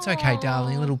 She's like, "It's okay,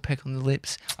 darling, a little peck on the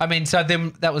lips." I mean, so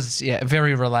then that was a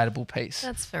very relatable piece.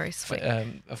 That's very sweet.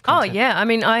 Of Oh content. yeah, I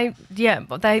mean,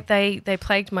 they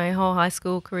plagued my whole high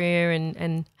school career,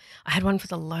 and I had one for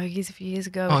the Logies a few years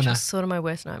ago, which was sort of my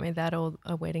worst nightmare. That or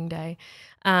a wedding day,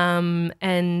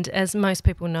 and as most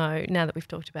people know, now that we've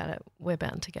talked about it, we're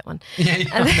bound to get one. Yeah, Is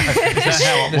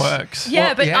that how it works? Yeah,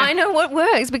 Well, but yeah. I know what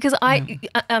works because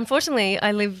unfortunately,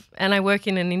 I live and I work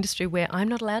in an industry where I'm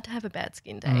not allowed to have a bad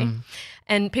skin day.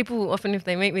 And people often, if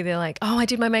they meet me, they're like, "Oh, I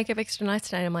did my makeup extra nice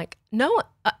today." And I'm like, "No,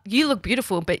 you look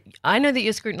beautiful, but I know that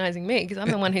you're scrutinizing me because I'm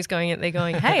the one who's going out there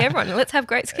going, hey, everyone, let's have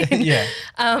great skin." Yeah.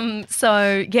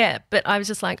 So, yeah, but I was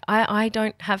just like, I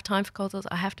don't have time for cold sores.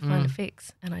 I have to find a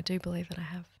fix. And I do believe that I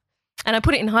have. And I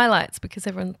put it in highlights because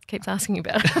everyone keeps asking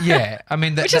about it. Yeah, I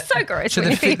mean, Which is so gross. So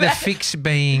when you think the about it. fix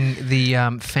being the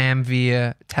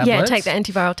Famvia tablets. Yeah, take the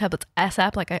antiviral tablets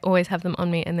ASAP. Like I always have them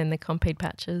on me, and then the Compeed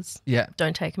patches. Yeah,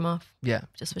 don't take them off. yeah.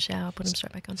 Just for shower, put them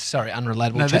straight back on. Sorry,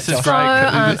 unrelatable. No, chat, this is Josh. great.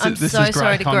 I'm This so is great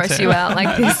sorry to gross content. you out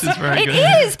like this. This is very It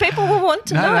good. is. People will want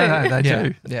to know. No, they Yeah,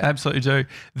 do. yeah. Absolutely do.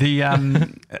 The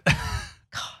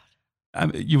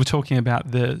you were talking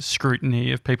about the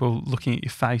scrutiny of people looking at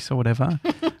your face or whatever.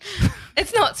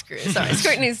 It's not scrutiny. Sorry,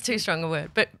 scrutiny is too strong a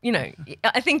word. But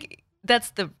I think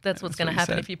that's what's going to what you happen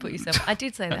said. if you put yourself. I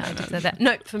did say that.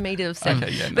 No, for me to have said.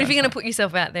 Okay, yeah, but no, if you're going to fine. put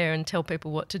yourself out there and tell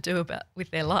people what to do with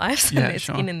their lives Yeah, and their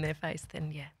sure. skin and their face,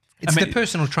 then yeah. It's I mean- the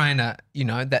personal trainer,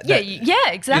 that Yeah,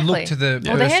 that exactly. You look to the or the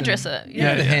person- hairdresser.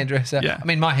 Yeah, the hairdresser. Yeah. I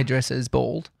mean, my hairdresser is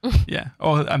bald. Yeah.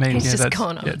 Or I mean, He's yeah, just that's,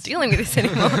 gone. I'm yeah, not dealing with this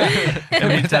anymore. I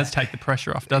mean, it does take the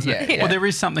pressure off, doesn't it? Yeah, yeah. Well, there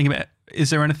is something about.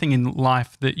 Is there anything in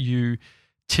life that you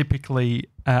typically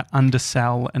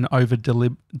undersell and over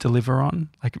deliver on?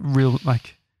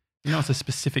 It's a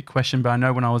specific question, but I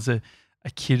know when I was a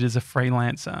kid as a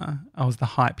freelancer, I was the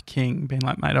hype king, being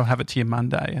like, "Mate, I'll have it to you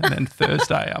Monday," and then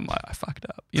Thursday, I'm like, "I fucked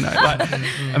up."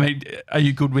 I mean, are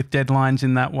you good with deadlines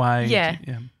in that way? Yeah.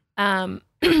 Yeah.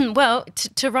 Well,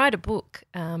 to write a book,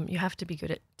 you have to be good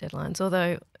at deadlines.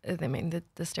 Although, I mean,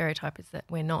 the stereotype is that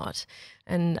we're not.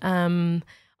 And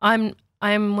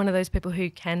I'm one of those people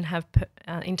who can have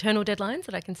internal deadlines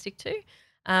that I can stick to.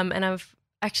 And I've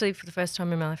actually, for the first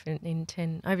time in my life,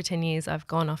 in over 10 years, I've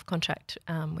gone off contract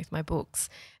with my books.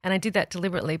 And I did that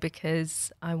deliberately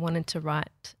because I wanted to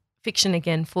write fiction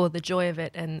again for the joy of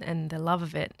it and the love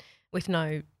of it, with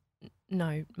no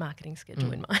marketing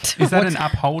schedule in mind. Is that an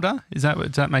upholder? Does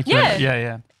that make you? Yeah.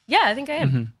 Yeah. Yeah, I think I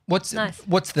am. What's Nice.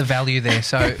 the value there?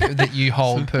 So that you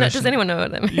hold No, personally. does anyone know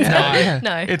what that means? Yeah.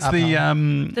 No. It's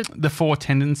the Four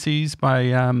Tendencies by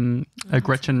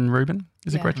Gretchen Rubin.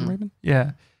 Is it Yeah. Gretchen Rubin?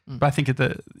 Yeah. But I think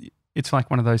it's like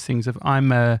one of those things of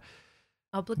I'm a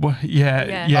Obligate. yeah.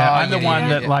 Oh, I'm the yeah, one yeah,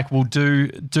 that yeah. like will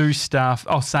do stuff.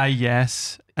 I'll say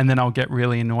yes, and then I'll get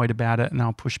really annoyed about it, and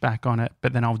I'll push back on it,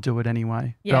 but then I'll do it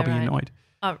anyway. Yeah, but I'll be right. annoyed.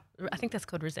 Oh, I think that's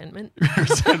called resentment.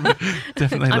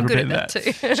 Definitely a I'm little good bit at of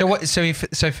that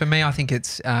too. So for me, I think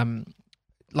it's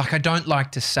like I don't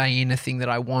like to say anything that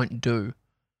I won't do,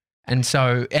 and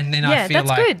then I Yeah, feel that's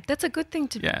like. good. That's a good thing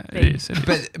to Yeah, be. it is. It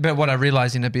is. But what I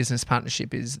realise in a business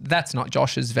partnership is that's not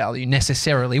Josh's value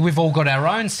necessarily. We've all got our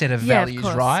own set of Yeah, of values,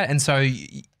 course. right? And so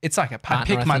it's like a I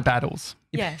partner. pick my think. battles.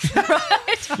 Yeah,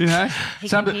 right. You know, He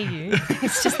can hear you.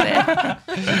 It's just there.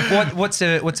 What's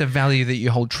a value that you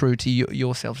hold true to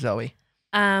yourself, Zoe?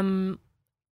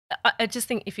 I just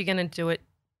think if you're going to do it,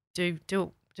 do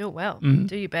it do it well,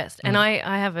 do your best. And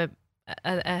I have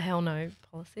a hell no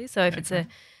policy. So if it's a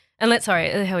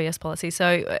hell yes policy.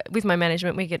 So with my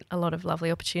management, we get a lot of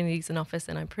lovely opportunities in office,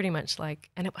 and I'm pretty much like,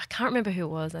 and I can't remember who it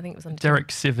was. I think it was on Derek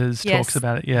Sivers talks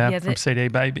about it. From CD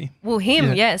Baby. Well,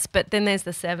 him, yes, but then there's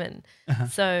the 7.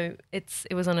 So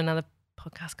it was on another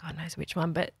podcast, God knows which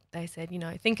one, but they said,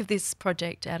 think of this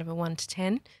project out of a 1 to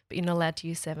 10, but you're not allowed to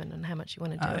use 7 on how much you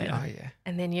want to do it. Oh, yeah.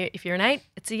 And then if you're an 8,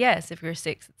 it's a yes. If you're a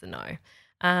 6, it's a no.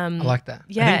 I like that.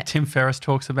 Yeah. I think Tim Ferriss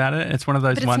talks about it. It's one of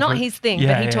those but ones. It's not his thing,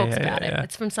 but he talks about it.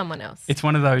 It's from someone else. It's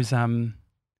one of those.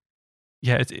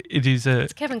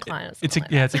 It's Kevin Kline.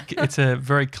 It's a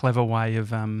very clever way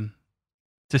of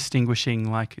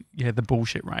distinguishing the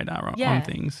bullshit radar on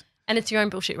things. And it's your own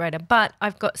bullshit radar. But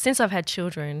since I've had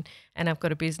children and I've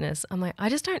got a business, I'm like, I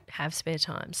just don't have spare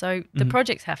time. So the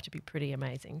projects have to be pretty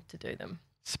amazing to do them.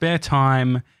 Spare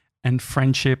time and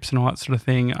friendships and all that sort of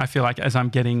thing. I feel like as I'm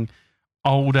getting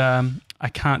older, I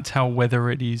can't tell whether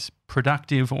it is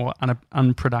productive or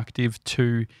unproductive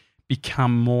to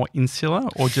become more insular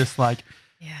or just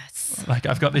yes. Like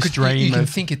I've got this dream. You can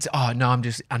think it's, I'm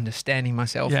just understanding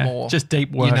myself more. Just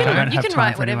deep work. You can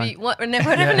write whatever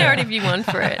narrative you want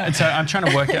for it. And so I'm trying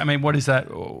to work out, what is that?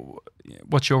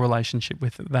 What's your relationship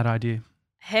with that idea?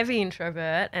 Heavy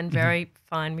introvert and very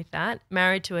fine with that.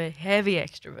 Married to a heavy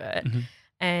extrovert.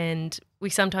 And we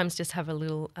sometimes just have a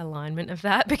little alignment of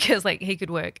that because he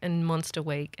could work a monster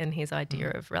week and his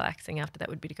idea of relaxing after that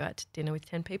would be to go out to dinner with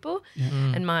 10 people.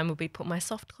 And mine would be put my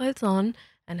soft clothes on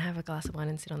and have a glass of wine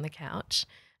and sit on the couch.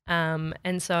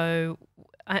 And so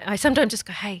I sometimes just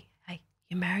go, hey,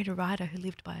 you married a writer who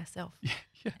lived by herself.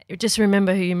 Just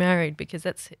remember who you married because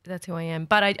that's who I am.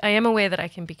 But I am aware that I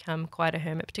can become quite a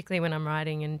hermit, particularly when I'm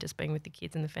writing and just being with the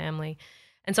kids and the family.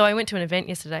 And so I went to an event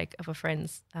yesterday of a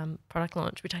friend's product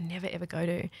launch, which I never ever go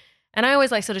to. And I always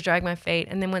sort of drag my feet.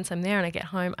 And then once I'm there and I get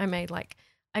home,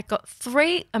 I got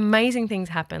 3 amazing things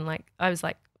happen. I was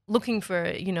looking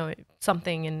for,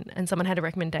 something and someone had a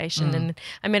recommendation and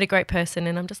I met a great person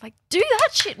and I'm just like, do that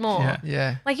shit more.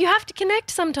 Yeah. You have to connect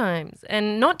sometimes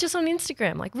and not just on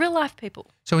Instagram, real life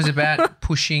people. So is it about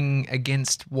pushing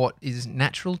against what is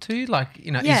natural to you?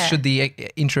 Should the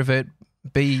introvert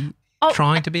be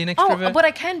trying to be an extrovert? But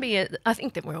I can be. I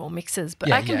think that we're all mixers,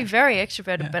 but I can be very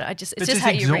extroverted. But it's just how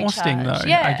you recharge. Exhausting though.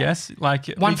 I guess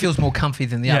one feels more comfy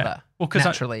than the other. Well, because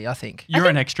naturally, I think you're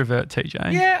an extrovert,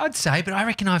 TJ. Yeah, I'd say, but I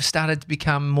reckon I've started to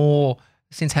become more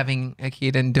since having a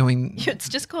kid and doing. It's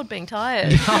just called being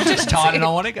tired. I'm just tired and I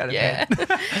want to go to bed.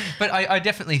 But I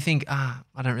definitely think I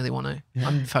don't really want to. Yeah.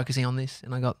 I'm focusing on this,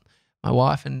 and I got my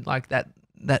wife, and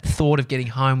that thought of getting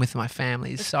home with my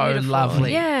family is so beautiful.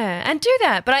 Lovely. Yeah, and do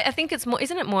that. But I think it's more,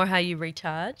 isn't it more how you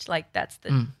recharge? That's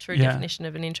the true definition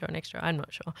of an intro and extra. I'm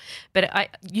not sure. But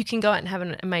you can go out and have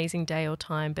an amazing day or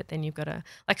time, but then you've got to,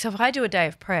 so if I do a day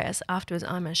of press, afterwards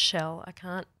I'm a shell. I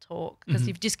can't talk because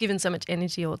you've just given so much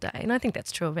energy all day. And I think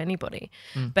that's true of anybody.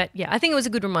 But yeah, I think it was a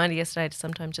good reminder yesterday to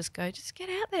sometimes just get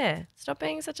out there. Stop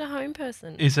being such a home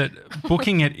person. Is it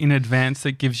booking it in advance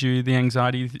that gives you the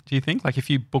anxiety, do you think? If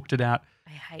you booked it out?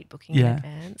 I hate booking in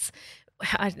advance.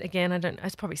 I don't.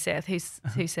 It's probably Seth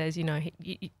who says,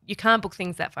 you can't book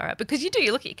things that far out because you do.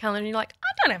 You look at your calendar and you're like, I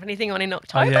don't have anything on in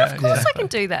October. Of course I can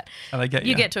do that. And they get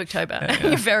you get to October,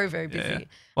 you're very very busy. Yeah.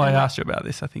 Well, I asked you about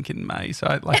this, I think in May. So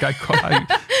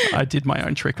I did my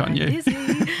own trick on you. Busy.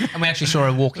 And we actually saw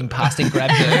her walking past and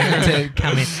grabbed her to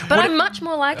come in. But I'm much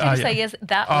more likely to say yes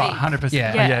that week. 100%.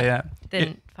 Yeah.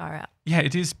 Than far out. Yeah,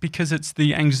 it is because it's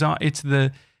the anxiety. It's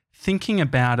the thinking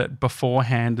about it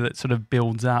beforehand that sort of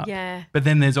builds up. Yeah. But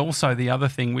then there's also the other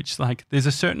thing, which there's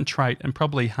a certain trait, and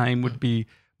probably Haim would be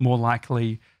more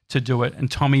likely to do it,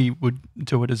 and Tommy would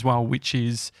do it as well, which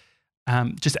is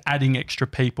just adding extra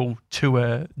people to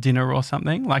a dinner or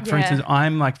something. For instance,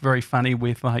 I'm very funny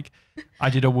with I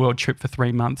did a world trip for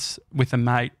 3 months with a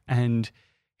mate, and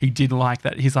he did like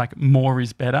that. He's like, more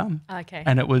is better. Okay.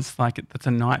 And it was that's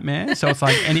a nightmare. So it's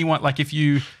anyone,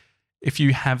 if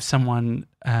you have someone,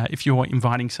 if you're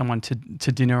inviting someone to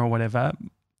dinner or whatever,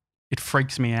 it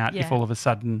freaks me out if all of a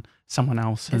sudden someone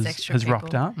else has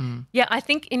rocked up. Yeah, I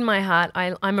think in my heart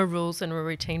I'm a rules and a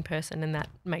routine person, and that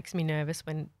makes me nervous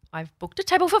when I've booked a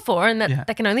table for 4 and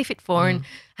that can only fit 4. And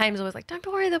Haim's always like, don't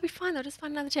worry, they'll be fine. They'll just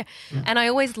find another chair. And I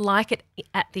always like it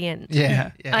at the end.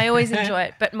 Yeah. I always enjoy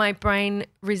it, but my brain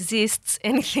resists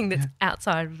anything that's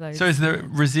outside of those. So is the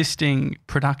resisting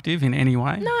productive in any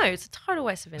way? No, it's a total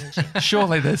waste of energy.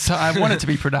 Surely there's. I want it to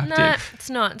be productive. No, it's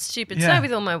not. It's stupid. Yeah. So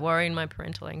with all my worry and my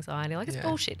parental anxiety, it's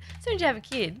bullshit. As soon as you have a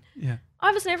kid, yeah,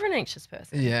 I was never an anxious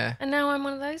person. Yeah. And now I'm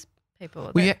one of those people.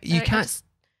 Well, you can't.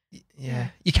 Yeah.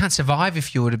 You can't survive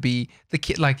if you were to be the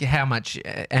kid, like how much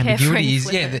ambiguity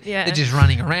is. Yeah, they're just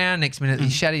running around. Next minute,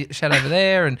 he's shat over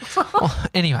there. And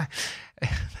anyway,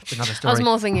 that's another story. I was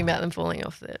more thinking about them falling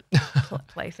off the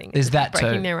plaything. There's that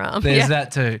breaking too. their arm. There's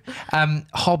that too.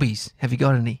 Hobbies. Have you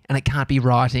got any? And it can't be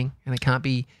writing and it can't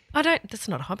be. That's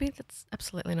not a hobby. That's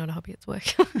absolutely not a hobby. It's work.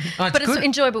 It's but good. it's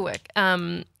enjoyable work.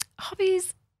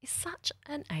 Hobbies is such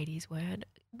an 80s word.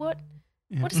 What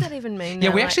does that even mean? Yeah,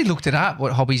 now? we actually looked it up,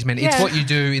 what hobbies meant. It's what you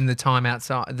do in the time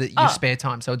outside, your spare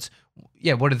time. So it's,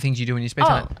 what are the things you do in your spare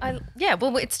time?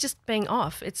 Well, it's just being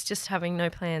off. It's just having no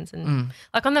plans. And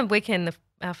like on the weekend,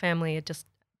 our family are just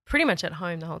pretty much at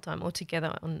home the whole time, all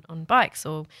together on bikes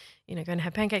or, going to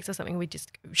have pancakes or something. We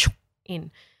just go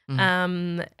in.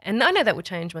 And I know that will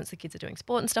change once the kids are doing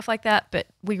sport and stuff like that, but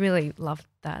we really love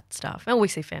that stuff. And we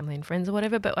see family and friends or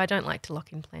whatever, but I don't like to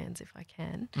lock in plans if I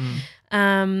can.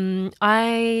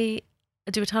 I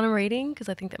do a ton of reading because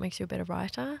I think that makes you a better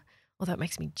writer, although it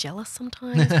makes me jealous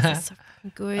sometimes. It's so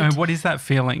fucking good. I mean, what is that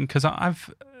feeling? Because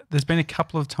there's been a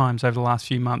couple of times over the last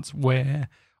few months where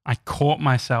I caught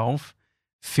myself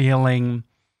feeling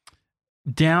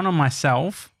down on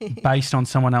myself based on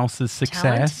someone else's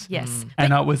success. Yes.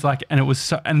 And I was like,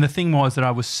 and the thing was that I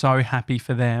was so happy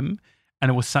for them, and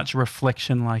it was such a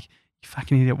reflection, like, you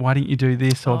fucking idiot, why didn't you do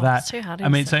this or that? It's too hard. I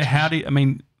mean, so how do you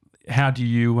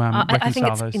reconcile I think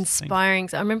it's those inspiring.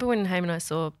 So I remember when Haim and I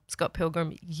saw Scott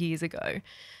Pilgrim years ago,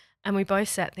 and we both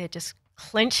sat there just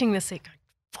clenching the seat, going,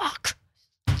 "Fuck,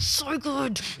 so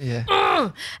good!"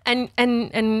 Yeah.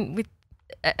 And with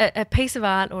a piece of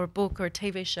art or a book or a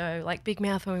TV show like Big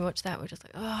Mouth, when we watch that, we're just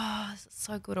like, "Oh, this is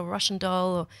so good!" Or Russian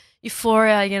Doll or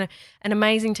Euphoria, an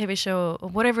amazing TV show or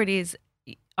whatever it is.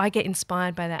 I get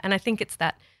inspired by that, and I think it's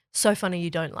that so funny you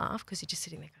don't laugh because you're just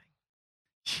sitting there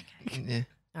going, "Okay." Yeah.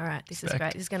 All right, this is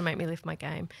great. This is going to make me lift my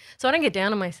game. So I don't get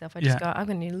down on myself. I just go, I'm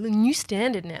going to need a new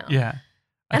standard now. Yeah.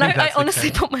 And I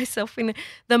honestly put myself in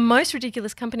the most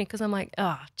ridiculous company because I'm like,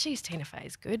 oh, geez, Tina Fey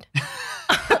is good.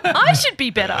 I should be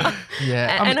better.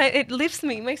 Yeah. And it lifts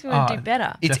me, makes me want to do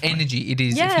better. It's energy. It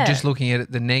is. If you're just looking at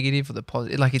it, the negative or the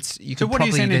positive, like you so could what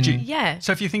probably is energy? Yeah.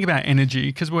 So if you think about energy,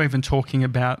 because we're even talking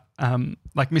about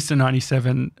like Mr.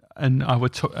 97 and I were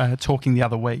talking the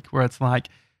other week where it's like,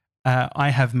 I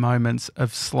have moments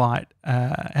of slight,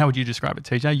 how would you describe it,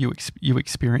 TJ? You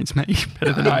experience me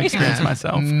better than I experience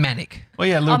myself. Manic. Well,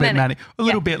 yeah, a little bit manic. A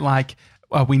little bit like,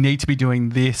 we need to be doing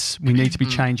this, we need to be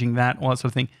changing that, all that sort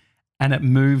of thing. And it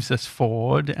moves us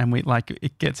forward and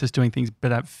it gets us doing things,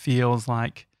 but it feels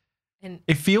like,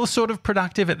 it feels sort of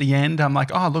productive at the end. I'm like,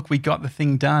 oh, look, we got the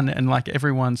thing done and like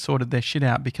everyone sorted their shit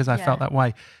out because I felt that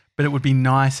way. But it would be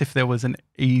nice if there was an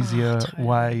easier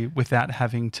way without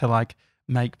having to like,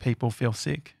 make people feel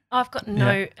sick. I've got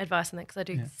no advice on that because I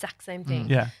do the exact same thing.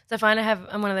 Yeah. So if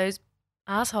I'm one of those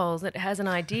assholes that has an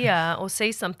idea or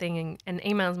sees something and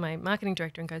emails my marketing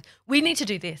director and goes, we need to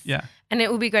do this. Yeah. And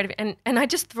it will be great. And I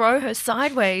just throw her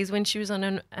sideways when she was on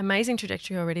an amazing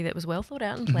trajectory already that was well thought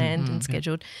out and planned and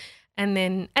scheduled. And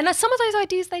some of those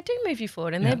ideas, they do move you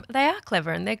forward and they are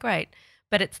clever and they're great.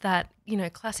 But it's that,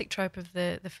 classic trope of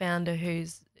the founder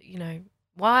who's,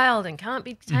 wild and can't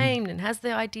be tamed and has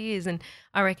the ideas. And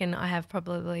I reckon I have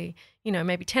probably,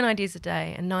 maybe 10 ideas a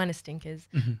day and 9 are stinkers.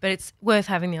 But it's worth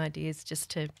having the ideas just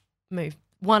to move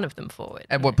one of them forward.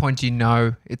 At what point do you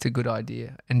know it's a good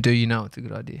idea? And do you know it's a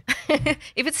good idea?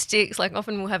 If it sticks, like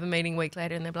often we'll have a meeting a week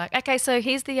later and they'll be like, okay, so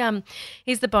here's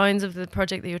the bones of the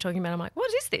project that you were talking about. I'm like,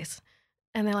 what is this?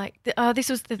 And they're like, oh, this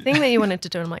was the thing that you wanted to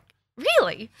do. And I'm like,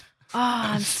 really? Oh,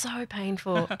 I'm so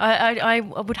painful. I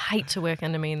would hate to work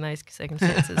under me in those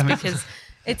circumstances because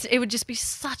it would just be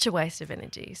such a waste of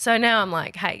energy. So now I'm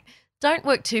like, hey, don't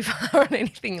work too far on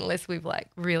anything unless we've like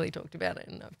really talked about it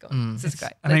and I've gone, this is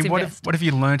great. I mean, what have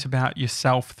you learnt about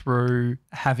yourself through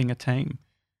having a team?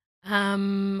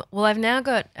 Well, I've now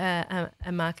got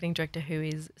a marketing director who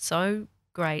is so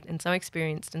great and so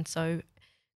experienced and so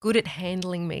good at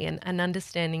handling me and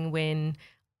understanding when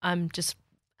I'm just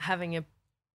having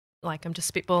I'm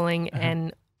just spitballing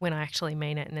and when I actually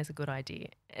mean it and there's a good idea.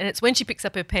 And it's when she picks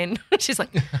up her pen, she's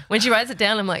like, when she writes it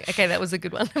down, I'm like, okay, that was a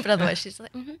good one. But otherwise she's like,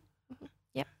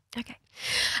 yep, okay.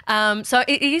 So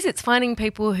it's finding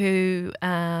people who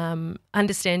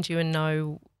understand you and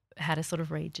know how to sort of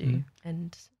read you.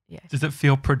 And does it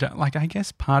feel like, I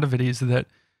guess part of it is that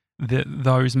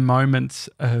those moments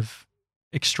of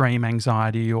extreme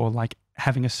anxiety or like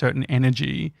having a certain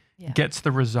energy gets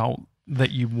the result that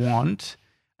you want.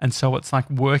 And so it's like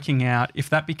working out, if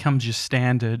that becomes your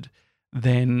standard,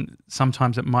 then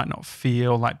sometimes it might not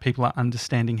feel like people are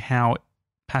understanding how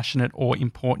passionate or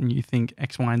important you think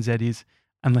X, Y, and Z is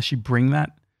unless you bring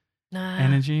that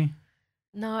energy.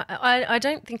 No, I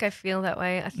don't think I feel that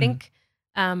way. I think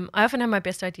I often have my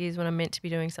best ideas when I'm meant to be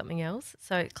doing something else.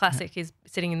 So classic is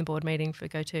sitting in the board meeting for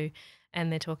GoTo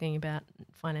and they're talking about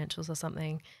financials or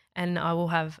something, and I will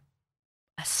have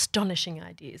astonishing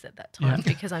ideas at that time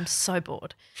because I'm so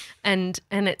bored. And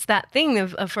it's that thing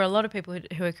of for a lot of people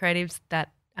who are creatives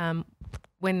that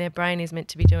when their brain is meant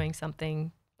to be doing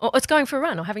something, or it's going for a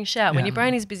run or having a shower, when your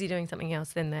brain is busy doing something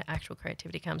else, then the actual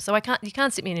creativity comes. So you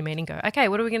can't sit me in a meeting and go, okay,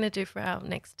 what are we going to do for our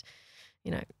next,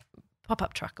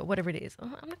 pop-up truck or whatever it is? I'm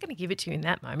not going to give it to you in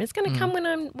that moment. It's going to come when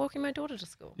I'm walking my daughter to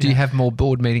school. Do you have more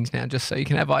board meetings now just so you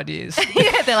can have ideas?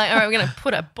 Yeah, they're like, all right, we're going to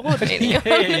put a board meeting on.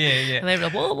 Yeah. And they're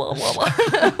like, whoa.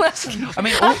 I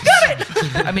mean, I've got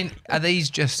it. I mean, are these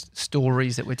just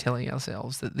stories that we're telling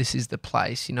ourselves that this is the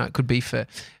place? It could be for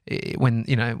when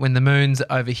the moon's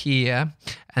over here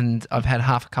and I've had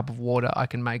half a cup of water, I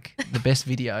can make the best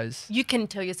videos. You can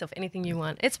tell yourself anything you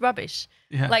want. It's rubbish.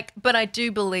 Yeah. But I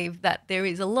do believe that there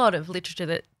is a lot of literature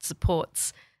that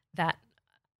supports that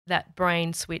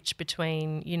brain switch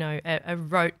between, a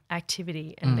rote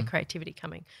activity and the creativity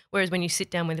coming. Whereas when you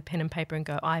sit down with a pen and paper and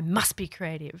go, I must be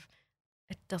creative,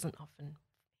 it doesn't often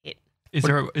hit. Is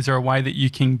there a way that you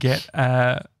can get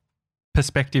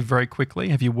perspective very quickly?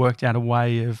 Have you worked out a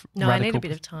way of No, I need a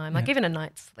bit of time, like even a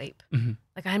night's sleep. Mm-hmm.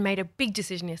 Like I made a big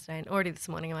decision yesterday and already this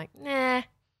morning I'm like, nah.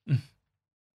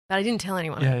 But I didn't tell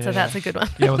anyone, so that's a good one.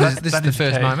 Yeah, well, this is the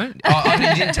first moment.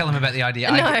 You didn't tell them about the idea.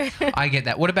 No. I get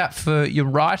that. What about for your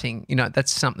writing?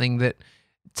 That's something that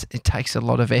it takes a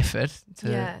lot of effort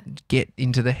to get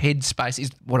into the headspace.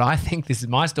 Is what I think. This is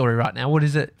my story right now. What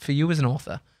is it for you as an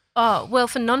author? Oh, well,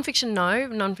 for nonfiction, no.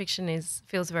 Nonfiction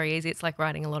feels very easy. It's like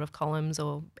writing a lot of columns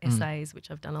or essays,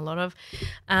 which I've done a lot of.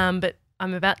 But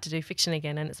I'm about to do fiction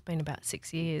again and it's been about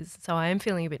 6 years. So I am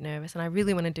feeling a bit nervous and I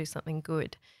really want to do something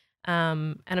good.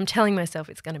 And I'm telling myself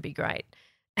it's going to be great.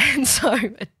 And so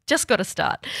I just got to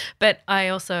start. But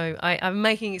I'm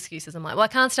making excuses. I'm like, well, I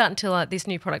can't start until this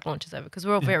new product launches over because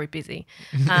we're all very busy.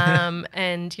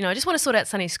 And, I just want to sort out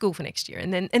Sunny's school for next year.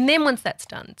 And then once that's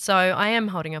done. So I am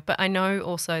holding up. But I know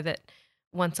also that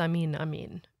once I'm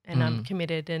in. And I'm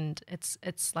committed. And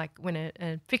it's like when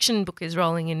a fiction book is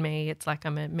rolling in me, it's like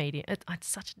I'm a medium.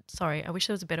 Sorry, I wish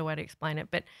there was a better way to explain it.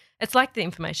 But it's like the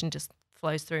information just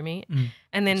flows through me,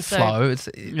 and then flow. It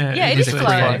is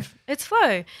flow. It's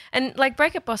flow, and like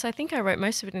Breakup Boss, I think I wrote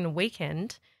most of it in a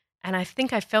weekend, and I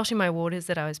think I felt in my waters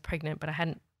that I was pregnant, but I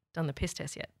hadn't done the piss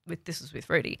test yet. This was with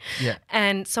Rudy,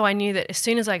 and so I knew that as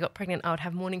soon as I got pregnant, I would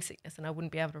have morning sickness and I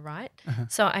wouldn't be able to write.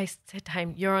 So I said to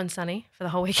him, "You're on Sunny for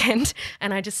the whole weekend,"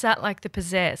 and I just sat like the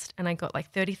possessed, and I got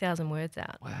like 30,000 words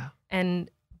out. Wow!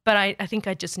 But I think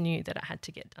I just knew that it had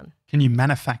to get done. Can you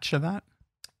manufacture that?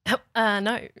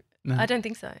 No, I don't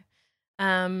think so.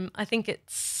 I think I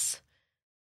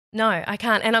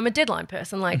can't. And I'm a deadline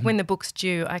person. Like when the book's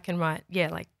due, I can write,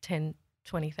 like 10,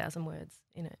 20,000 words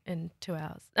in 2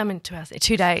 hours.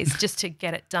 2 days just to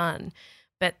get it done.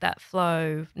 But that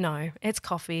flow, no, it's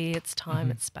coffee, it's time,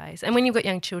 it's space. And when you've got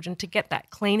young children, to get that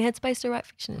clean headspace to write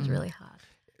fiction is really hard.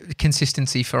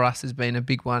 Consistency for us has been a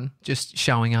big one. Just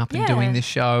showing up and doing this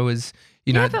show is,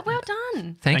 but well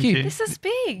done. Thank you. This is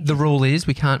big. The rule is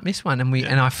we can't miss one, and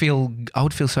I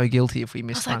would feel so guilty if we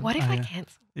missed one. I was like, what if I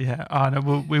cancel? Yeah. Oh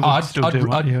no, we would still do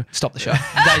it. I'd stop the show. They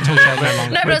talk about that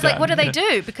long. No, but I was like, what do they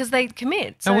do? Because they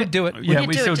commit. So no, we'd do it. Yeah,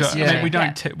 we still do it. I mean,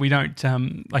 we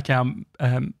don't. Like our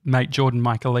mate Jordan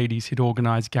Michaelides, who'd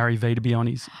organised Gary Vee to be on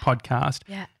his podcast.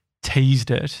 Yeah. Teased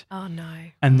it. Oh no.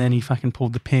 And then he fucking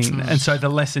pulled the pin. And so the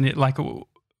lesson,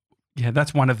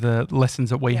 that's one of the lessons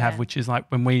that we have, which is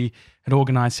like when we had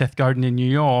organised Seth Godin in New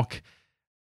York,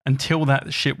 until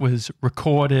that shit was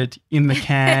recorded in the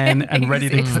can and ready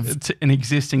to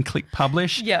exist and click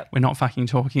publish, we're not fucking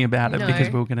talking about it because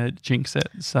we were going to jinx it.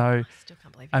 So I still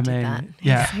can't believe he did that.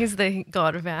 Yeah. He's the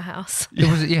god of our house.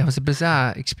 It was a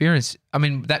bizarre experience. I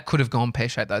mean, that could have gone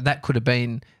pear-shaped though. That could have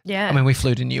been. Yeah. I mean, we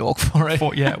flew to New York for it.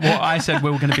 Well, I said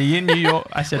we were going to be in New York.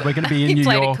 I said we're going to be in New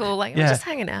York. You played it cool. Like, we're just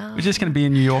hanging out. We're just going to be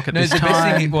in New York at this time. The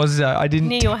best thing was I didn't.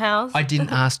 Near your house. I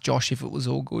didn't ask Josh if it was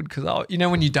all good because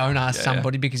when you don't ask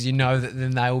somebody because you know that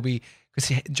then they will be.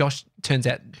 Because Josh turns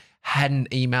out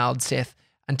hadn't emailed Seth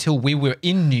until we were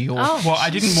in New York. Oh, well, I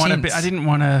didn't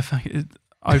want to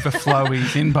overflow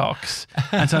his inbox,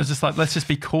 and so I was just like, let's just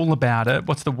be cool about it.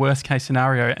 What's the worst case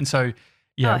scenario? And so.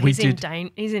 Yeah, he's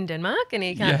in Denmark and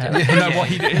he can't do it. No, well,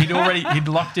 he'd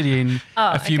locked it in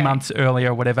a few months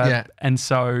earlier or whatever, and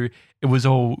so it was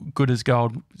all good as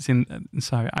gold. And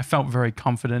so I felt very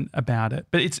confident about it.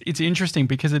 But it's interesting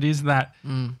because it is that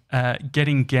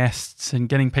getting guests and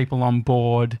getting people on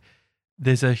board,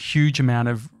 there's a huge amount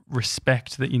of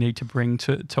respect that you need to bring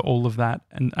to all of that.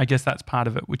 And I guess that's part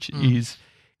of it, which is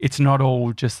it's not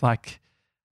all just like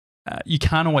you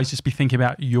can't always just be thinking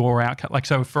about your outcome. Like,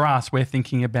 so for us, we're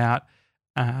thinking about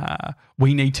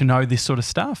we need to know this sort of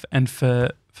stuff. And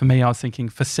for me, I was thinking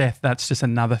for Seth, that's just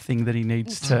another thing that he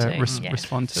needs to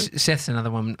respond to. Seth's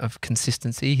another one of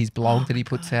consistency. His blog that he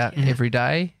puts out every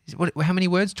day. How many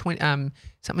words? 20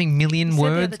 something million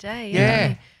words. The other day,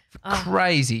 yeah.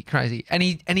 Crazy. And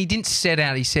he didn't set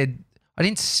out. He said, I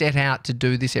didn't set out to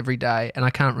do this every day, and I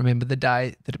can't remember the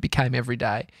day that it became every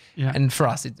day. Yeah. And for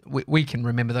us, we can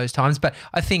remember those times. But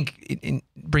I think in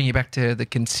bringing it back to the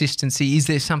consistency, is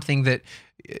there something that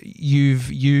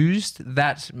you've used,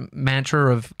 that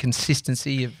mantra of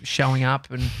consistency, of showing up?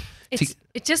 And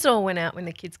it just all went out when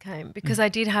the kids came, because I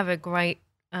did have a great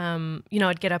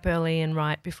I'd get up early and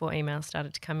write before emails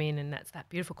started to come in, and that's that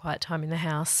beautiful quiet time in the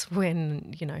house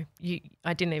when,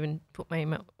 I didn't even put my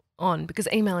email on, because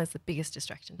email is the biggest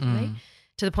distraction for me,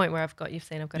 to the point where I've got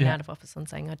an out of office on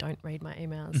saying I don't read my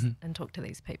emails and talk to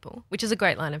these people, which is a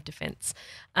great line of defence.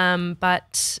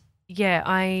 But yeah,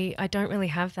 I don't really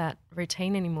have that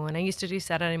routine anymore. And I used to do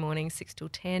Saturday mornings 6 till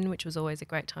 10, which was always a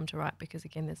great time to write, because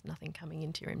again, there's nothing coming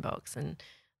into your inbox and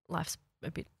life's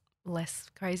a bit less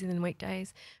crazy than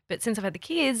weekdays. But since I've had the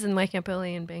kids and waking up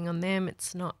early and being on them,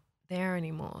 it's not there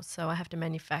anymore. So I have to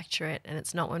manufacture it, and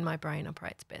it's not when my brain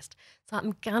operates best. So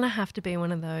I'm going to have to be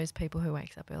one of those people who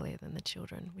wakes up earlier than the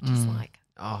children, which is like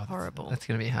horrible. That's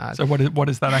going to be hard. So what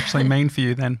does that actually mean for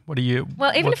you then? What do you...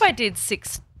 Well, even if I did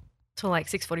 6 to like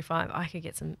 6:45, I could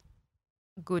get some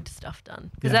good stuff done,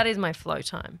 because that is my flow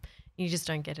time. You just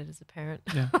don't get it as a parent.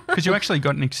 Yeah, because you actually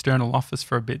got an external office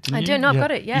for a bit, didn't you? I do. No, I've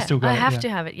got it, yeah. You still got I have to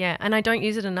have it, yeah. And I don't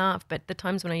use it enough, but the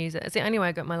times when I use it, it's the only way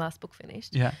I got my last book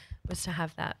finished, was to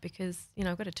have that, because,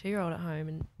 I've got a 2-year-old at home,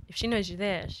 and if she knows you're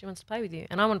there, she wants to play with you,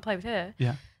 and I want to play with her.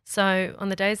 Yeah. So on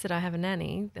the days that I have a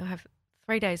nanny, I'll have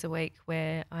 3 days a week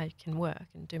where I can work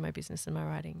and do my business and my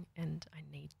writing, and I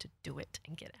need to do it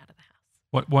and get out of the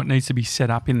house. What needs to be set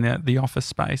up in the office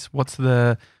space? What's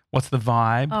the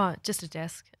vibe? Oh, just a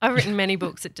desk. I've written many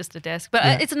books at just a desk,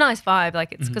 but it's a nice vibe.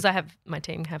 Like, it's because I have my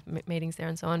team have meetings there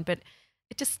and so on, but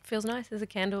it just feels nice. There's a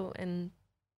candle and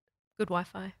good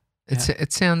Wi-Fi.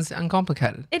 It sounds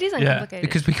uncomplicated. It is uncomplicated.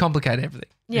 Because we complicate everything.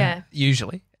 Yeah.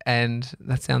 Usually. And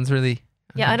that sounds really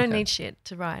I don't need shit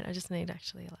to write. I just need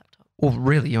actually a laptop. Well,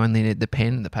 really, you only need the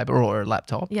pen, the paper, or a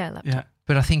laptop. Yeah, laptop. Yeah.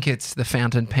 But I think it's the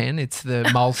fountain pen. It's the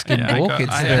moleskin book.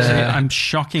 I'm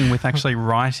shocking with actually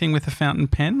writing with a fountain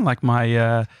pen. Like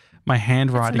my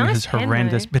handwriting is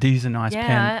horrendous, but it is a nice pen.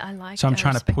 Yeah, I like it. So I'm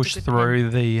trying to push through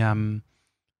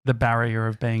the barrier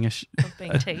of being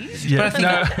teased. Yeah, but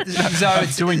I think so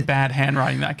it's doing bad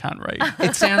handwriting that I can't read.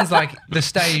 It sounds like the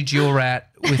stage you're at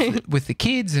with the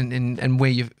kids and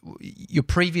where your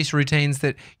previous routines,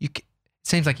 that it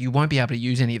seems like you won't be able to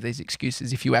use any of these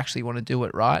excuses if you actually want to do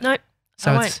it, right? No.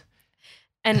 So I won't.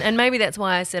 And maybe that's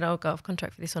why I said I'll go off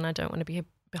contract for this one. I don't want to be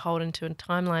beholden to a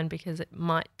timeline, because it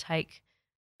might take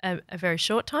a very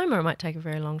short time, or it might take a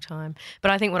very long time. But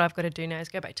I think what I've got to do now is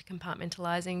go back to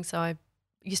compartmentalising. So I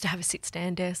used to have a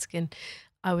sit-stand desk, and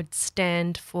I would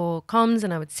stand for comms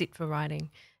and I would sit for writing.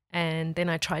 And then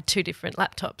I tried 2 different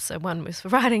laptops. So one was for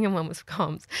writing and one was for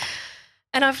comms.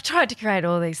 And I've tried to create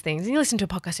all these things. And you listen to a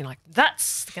podcast and you're like,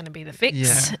 that's going to be the fix.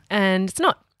 Yeah. And it's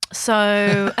not.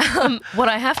 So what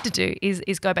I have to do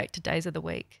is go back to days of the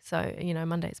week. So,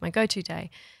 Monday is my go-to day,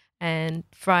 and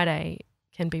Friday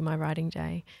can be my writing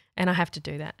day. And I have to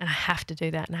do that, and I have to do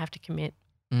that, and I have to commit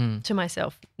to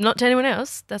myself. Not to anyone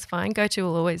else, that's fine. Go-to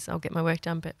will always, I'll get my work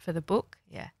done, but for the book,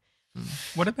 yeah.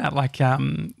 What about like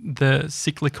the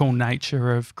cyclical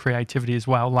nature of creativity as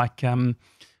well? Like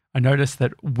I noticed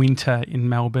that winter in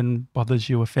Melbourne bothers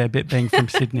you a fair bit, being from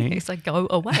Sydney. It's like, go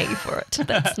away for it.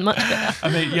 That's much better. I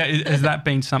mean, has that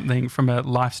been something from a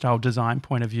lifestyle design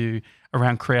point of view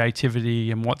around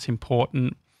creativity and what's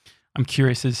important? I'm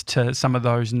curious as to some of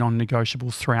those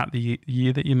non-negotiables throughout the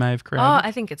year that you may have created. Oh,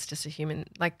 I think it's just a human,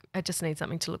 like, I just need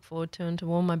something to look forward to and to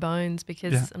warm my bones,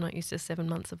 because I'm not used to 7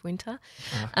 months of winter.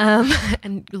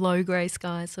 And low grey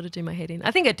skies sort of do my head in.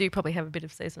 I think I do probably have a bit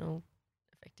of seasonal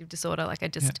affective disorder. Like,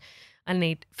 I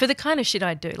need, for the kind of shit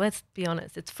I do, let's be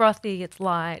honest, it's frothy, it's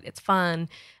light, it's fun.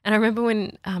 And I remember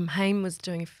when Haim was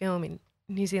doing a film in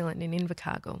New Zealand, in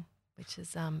Invercargill, which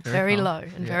is very low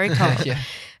and very cold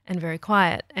and very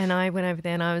quiet. And I went over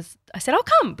there and I said, I'll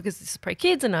come, because this is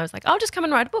pre-kids. And I was like, I'll just come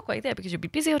and write a book while you're there, because you'll be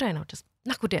busy all day, and I'll just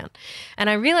knuckle down. And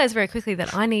I realised very quickly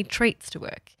that I need treats to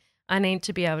work. I need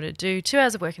to be able to do 2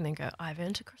 hours of work and then go, I've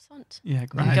earned a croissant. Yeah,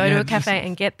 great. And go Yeah, to a cafe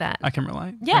and get that. I can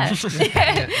relate. Yeah.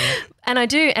 And I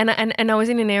do. And I was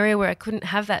in an area where I couldn't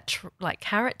have that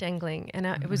carrot dangling, and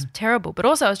it was terrible. But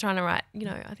also I was trying to write,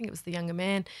 I think it was The Younger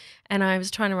Man, and I was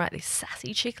trying to write this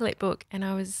sassy chick lit book, and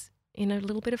I was in a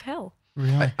little bit of hell.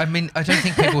 Really? I mean, I don't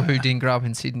think people who didn't grow up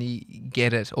in Sydney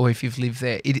get it, or if you've lived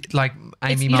there. Amy,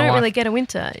 you my don't wife, really get a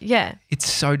winter. Yeah. it's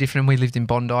so different. We lived in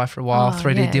Bondi for a while. Oh,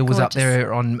 3D yeah, Deal was up gorgeous.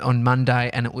 there on Monday,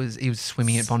 and he was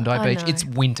swimming at Bondi I Beach. know. It's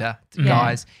winter, Yeah.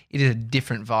 guys. It is a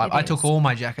different vibe. It I took is. all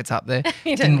my jackets up there.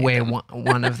 You don't Didn't need wear them.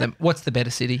 one of them. What's the better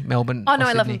city, Melbourne? Oh, no, or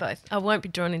I love them Sydney? both. I won't be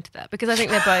drawn into that because I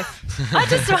think they're both. I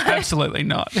just Absolutely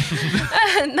not.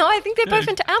 No, I think they're both.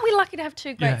 Aren't we lucky to have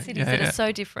 2 great Yeah, cities yeah, that yeah. are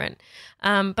so different?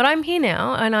 But I'm here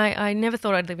now, and I never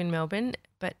thought I'd live in Melbourne,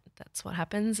 but that's what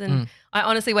happens. And I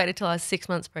honestly waited till I was 6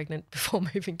 months pregnant before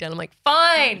moving down. I'm like,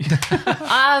 fine,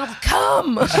 I'll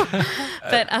come.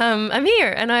 But I'm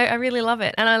here, and I really love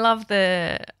it. And I love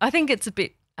I think it's a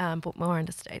bit more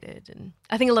understated. And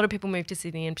I think a lot of people move to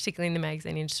Sydney, and particularly in the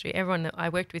magazine industry, everyone that I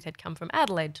worked with had come from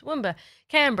Adelaide, Toowoomba,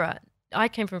 Canberra. I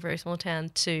came from a very small town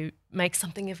to make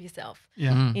something of yourself,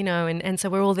 Yeah. and so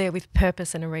we're all there with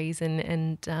purpose and a reason.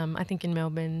 And I think in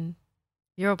Melbourne,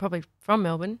 you're all probably from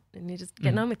Melbourne and you're just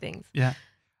getting on with things. Yeah.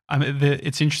 I mean,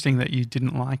 it's interesting that you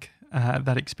didn't like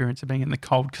that experience of being in the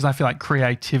cold, because I feel like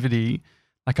creativity,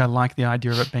 I like the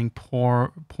idea of it being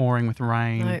pouring with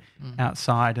rain No.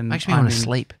 outside. And Makes me want to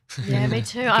sleep. Yeah, me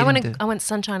too. I want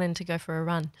sunshine and to go for a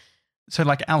run. So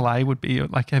LA would be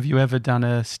have you ever done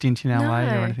a stint in LA or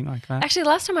No. anything like that? Actually,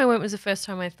 last time I went was the first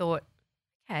time I thought,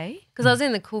 okay, because I was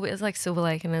in the cool bit. It was like Silver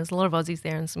Lake, and there's a lot of Aussies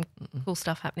there and some cool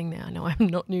stuff happening there. I know I'm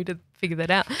not new to figure that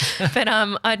out, but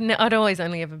I'd always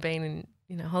only ever been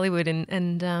in Hollywood,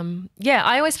 and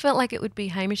I always felt like it would be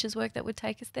Hamish's work that would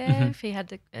take us there if he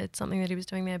had something that he was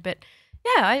doing there. But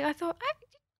yeah, I thought maybe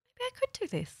I could do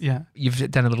this. Yeah.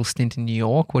 You've done a little stint in New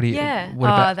York. What do you? Yeah. What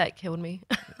about that killed me.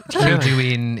 killed you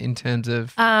in terms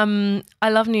of? I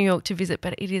love New York to visit,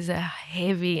 but it is a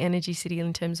heavy energy city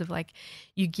in terms of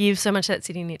you give so much to that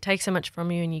city and it takes so much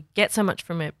from you and you get so much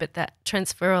from it, but that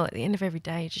transferal at the end of every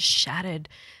day just shattered.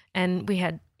 And we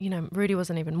had, Rudy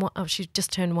wasn't even one. Oh, she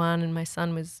just turned 1 and my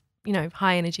son was,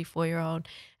 high energy 4-year-old.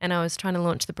 And I was trying to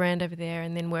launch the brand over there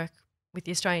and then work with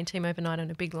the Australian team overnight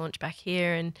on a big launch back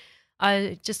here. And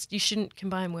you shouldn't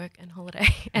combine work and holiday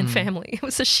and family. It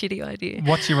was a shitty idea.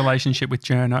 What's your relationship with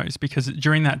journos? Because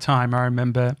during that time, I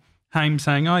remember Haim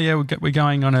saying, "Oh yeah, we're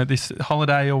going on this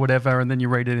holiday or whatever," and then you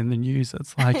read it in the news.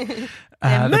 It's like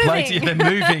they're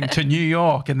moving to New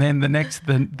York, and then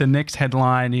the next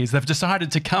headline is they've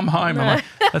decided to come home. I'm like,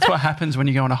 that's what happens when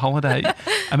you go on a holiday.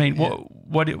 I mean,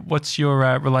 what's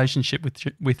your relationship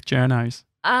with journos?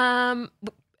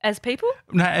 As people?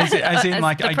 No, as in As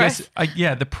like the I press?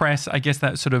 guess the press. I guess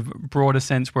that sort of broader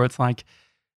sense where it's like,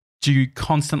 do you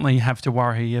constantly have to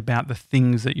worry about the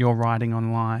things that you're writing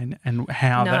online and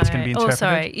how that's going to be interpreted? Oh,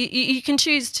 sorry. You can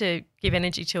choose to give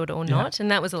energy to it or not,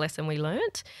 and that was a lesson we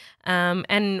learnt.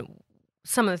 And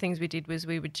some of the things we did was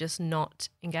we would just not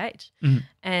engage.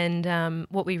 And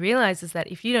what we realised is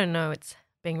that if you don't know it's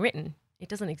being written, it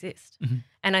doesn't exist.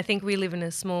 And I think we live in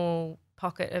a small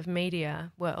pocket of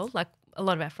media world, like a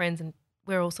lot of our friends, and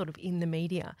we're all sort of in the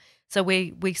media. So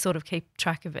we sort of keep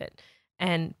track of it.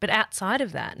 But outside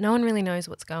of that, no one really knows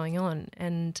what's going on,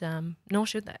 and nor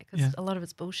should they, because a lot of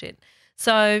it's bullshit.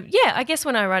 So, yeah, I guess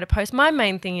when I write a post, my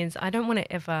main thing is I don't want to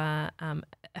ever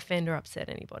offend or upset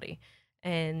anybody.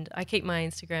 And I keep my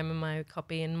Instagram and my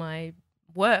copy and my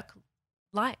work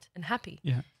light and happy.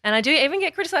 Yeah. And I do even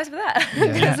get criticised for that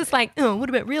because it's like, oh, what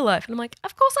about real life? And I'm like,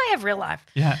 of course I have real life.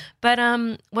 Yeah. But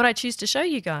what I choose to show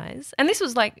you guys, and this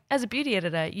was like, as a beauty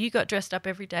editor, you got dressed up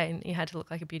every day and you had to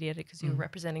look like a beauty editor because you were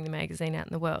representing the magazine out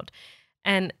in the world.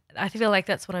 And I feel like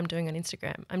that's what I'm doing on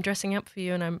Instagram. I'm dressing up for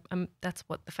you, and I'm that's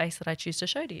what the face that I choose to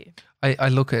show to you. I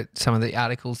look at some of the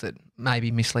articles that may be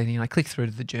misleading, and I click through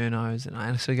to the journos, and I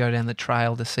actually go down the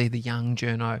trail to see the young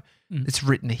journo that's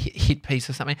written a hit piece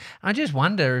or something. I just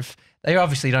wonder if they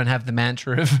obviously don't have the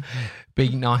mantra of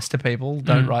being nice to people,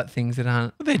 don't write things that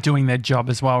aren't. Well, they're doing their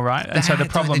job as well, right? And so the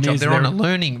problem is they're on a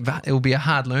learning. It will be a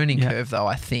hard learning curve, though.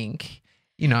 I think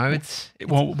it's.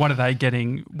 Well, what are they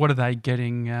getting?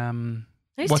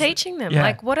 Who's teaching them? Yeah.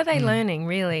 Like, what are they learning,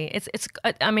 really? It's.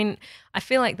 I mean, I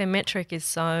feel like the metric is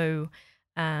so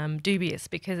dubious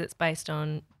because it's based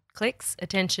on clicks,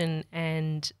 attention,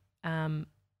 and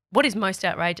what is most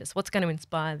outrageous? What's going to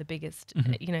inspire the biggest,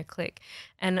 click?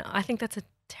 And I think that's a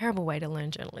terrible way to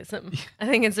learn journalism. I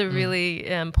think it's a really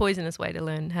poisonous way to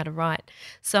learn how to write.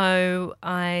 So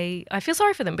I feel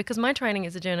sorry for them, because my training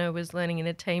as a journo was learning in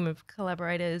a team of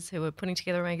collaborators who were putting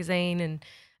together a magazine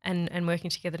and working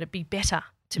together to be better,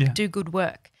 to do good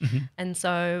work. And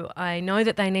so I know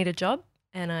that they need a job,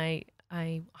 and I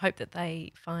hope that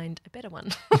they find a better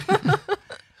one.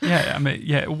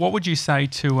 What would you say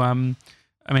to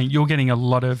you're getting a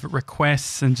lot of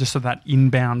requests and just sort of that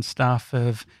inbound stuff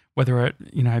of whether it,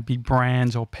 be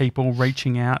brands or people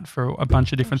reaching out for a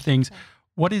bunch of different things.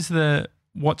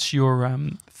 What's your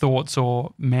thoughts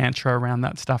or mantra around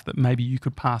that stuff that maybe you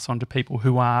could pass on to people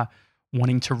who are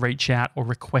wanting to reach out or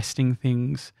requesting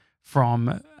things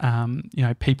from,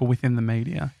 people within the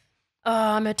media? Oh,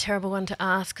 I'm a terrible one to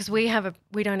ask, because we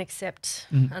don't accept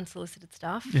unsolicited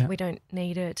stuff. Yeah. We don't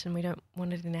need it, and we don't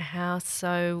want it in our house.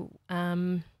 So,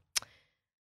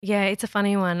 it's a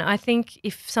funny one. I think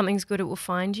if something's good, it will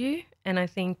find you. And I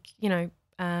think,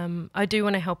 I do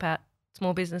want to help out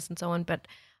small business and so on, but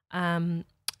I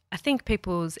think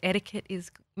people's etiquette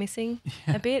is missing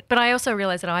a bit. But I also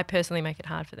realise that I personally make it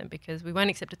hard for them, because we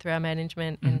won't accept it through our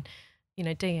management and,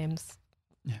 DMs.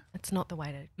 Yeah, it's not the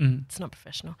way to. It's not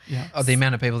professional. Yeah. Oh, the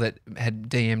amount of people that had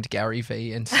DM'd Gary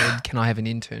Vee and said, "Can I have an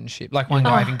internship?" Like one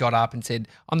guy even got up and said,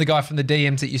 "I'm the guy from the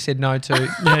DMs that you said no to."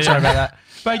 Sorry about that.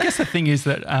 But I guess the thing is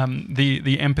that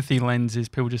the empathy lens is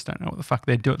people just don't know what the fuck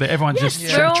they're doing. Everyone's just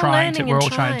trying to. We're all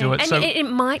trying to do it. And so it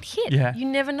might hit. Yeah. You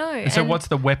never know. And so what's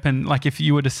the weapon? Like if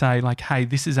you were to say, like, "Hey,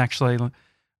 this is actually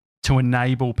to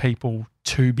enable people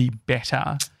to be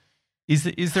better,"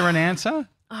 is there an answer?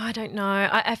 Oh, I don't know.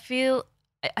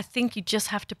 I think you just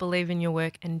have to believe in your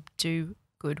work and do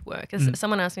good work. As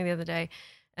someone asked me the other day,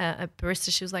 a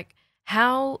barista, she was like,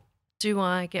 "How do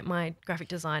I get my graphic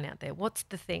design out there? What's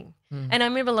the thing?" And I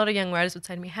remember a lot of young writers would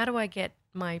say to me, "How do I get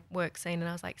my work seen?" And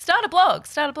I was like, start a blog.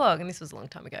 And this was a long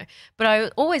time ago. But I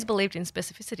always believed in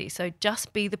specificity. So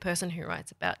just be the person who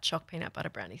writes about choc peanut butter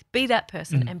brownies. Be that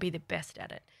person and be the best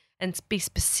at it. And be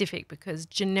specific, because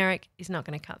generic is not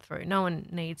going to cut through. No one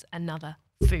needs another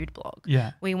food blog.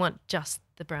 Yeah. We want just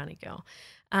the brownie girl.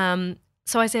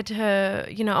 So I said to her,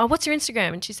 what's your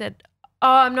Instagram? And she said,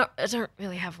 I don't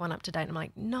really have one up to date. I'm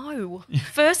like, no,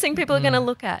 first thing people are going to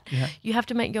look at. Yeah. You have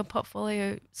to make your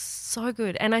portfolio so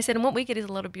good. And I said, and what we get is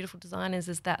a lot of beautiful designers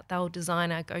is that they'll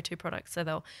design our go-to products. So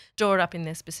they'll draw it up in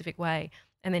their specific way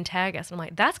and then tag us. And I'm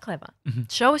like, that's clever.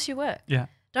 Show us your work. Yeah.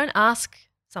 Don't ask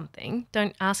something.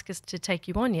 Don't ask us to take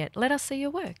you on yet. Let us see your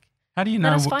work. How do you know?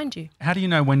 Let us find you. How do you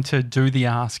know when to do the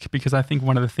ask? Because I think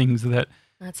one of the things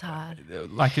that's hard.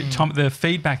 Like the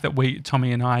feedback that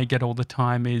Tommy and I get all the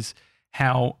time is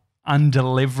how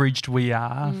underleveraged we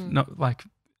are, not like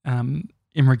in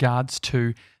regards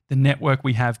to the network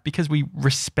we have, because we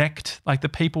respect like the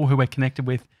people who we're connected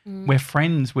with, we're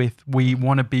friends with. We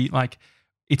want to be like,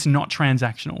 it's not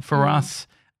transactional for us.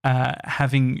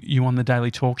 Having you on the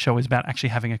Daily Talk Show is about actually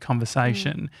having a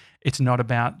conversation. It's not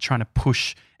about trying to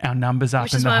push our numbers up.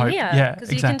 Which is why I'm here. Yeah,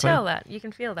 because you can tell that. You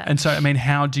can feel that. And so, I mean,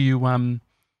 how do you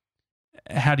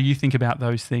think about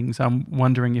those things? I'm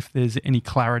wondering if there's any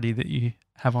clarity that you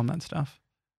have on that stuff.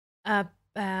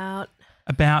 About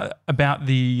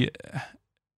the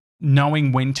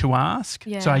knowing when to ask.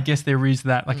 Yeah. So I guess there is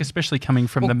that, like, especially coming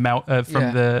from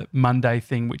the Monday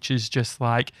thing, which is just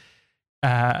like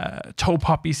tall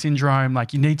poppy syndrome,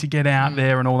 like you need to get out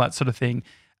there and all that sort of thing.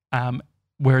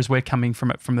 Whereas we're coming from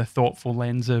it from the thoughtful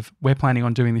lens of we're planning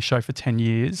on doing this show for 10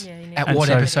 years. Yeah, at what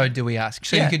episode do we ask?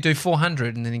 So you could do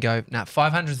 400 and then you go,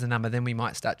 500 is the number. Then we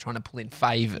might start trying to pull in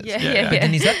favours. Yeah.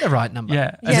 And is that the right number?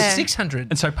 Yeah. Is it 600?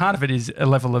 And so part of it is a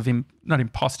level of, not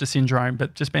imposter syndrome,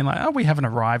 but just being like, oh, we haven't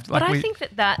arrived. But I think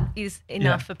that is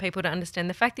enough for people to understand.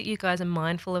 The fact that you guys are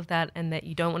mindful of that and that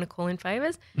you don't want to call in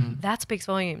favours, that speaks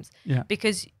volumes. Yeah.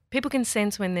 Because people can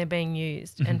sense when they're being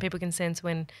used and people can sense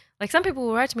when, like some people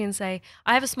will write to me and say,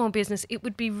 I have a small business. It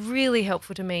would be really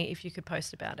helpful to me if you could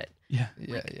post about it. Yeah.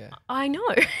 I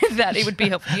know that it would be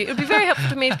helpful to you. It would be very helpful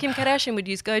to me if Kim Kardashian would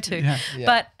use GoTo. Yeah.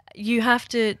 But you have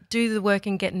to do the work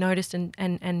and get noticed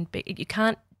and be, you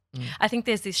can't, I think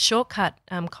there's this shortcut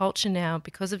culture now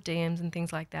because of DMs and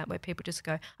things like that where people just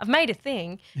go, I've made a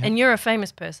thing and you're a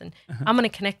famous person. I'm going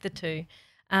to connect the two.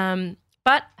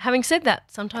 But having said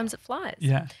that, sometimes it flies.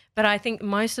 Yeah. But I think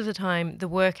most of the time the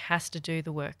work has to do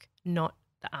the work, not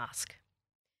the ask.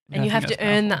 And you have to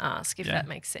earn the ask, if that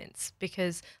makes sense.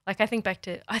 Because like I think back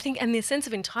to, and the sense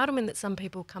of entitlement that some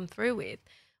people come through with,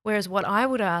 whereas what I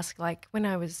would ask, like when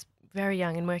I was very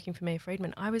young and working for Mia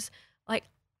Friedman, I was like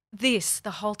this the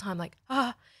whole time, like,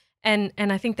 and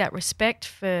I think that respect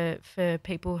for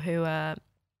people who are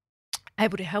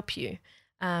able to help you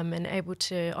and able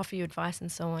to offer you advice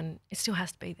and so on, it still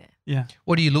has to be there. Yeah.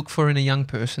 What do you look for in a young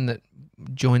person that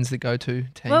joins the Go-To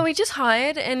team? Well, we just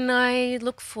hired, and I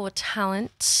look for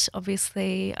talent.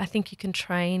 Obviously, I think you can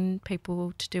train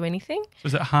people to do anything. So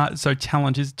is it hard? So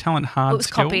is talent hard? It was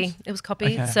skills? copy. It was copy.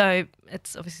 Okay. So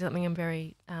it's obviously something I'm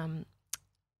very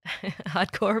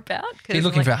hardcore about. So you're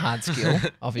looking for a hard skill,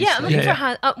 obviously. Yeah, I'm looking for a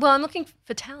hard. Well, I'm looking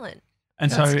for talent.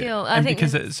 And Hard so, skill. I and think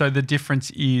because so the difference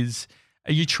is,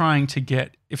 are you trying to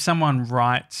get, if someone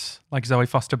writes like Zoe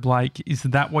Foster Blake, is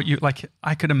that what you like?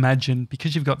 I could imagine,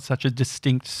 because you've got such a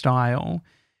distinct style.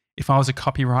 If I was a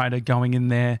copywriter going in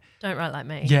there, don't write like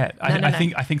me. Yeah, No. I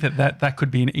think that could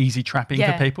be an easy trapping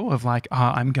for people of like,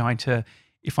 I'm going to,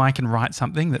 if I can write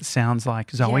something that sounds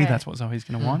like Zoe, that's what Zoe's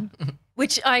going to want.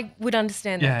 Which I would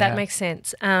understand that. That makes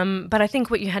sense. But I think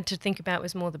what you had to think about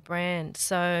was more the brand.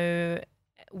 So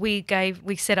we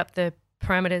set up the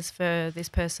parameters for this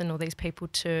person or these people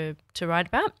to write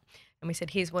about. And we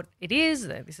said, here's what it is,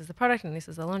 this is the product and this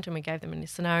is the launch, and we gave them a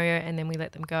scenario and then we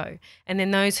let them go. And then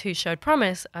those who showed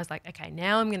promise, I was like, okay,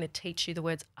 now I'm going to teach you the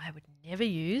words I would never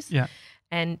use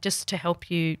and just to help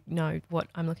you know what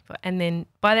I'm looking for. And then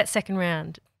by that second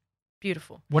round,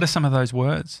 beautiful. What are some of those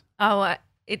words? Oh,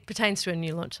 it pertains to a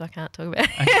new launch, so I can't talk about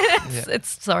it.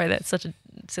 It's sorry, that's such a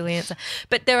silly answer.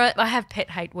 But I have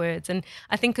pet hate words, and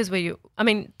I think because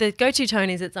the Go-To tone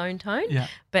is its own tone,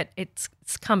 but it's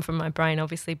come from my brain,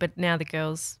 obviously. But now the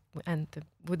girls and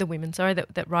the women,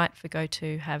 that write for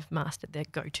Go-To have mastered their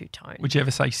Go-To tone. Would you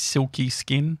ever say silky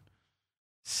skin?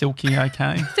 Silky,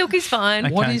 okay. Silky's fine.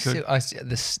 Okay, what is good.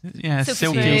 this?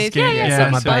 Silky smooth. skin. Yeah,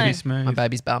 my silky baby, smooth. my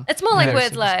baby's bum. It's more like Yeah.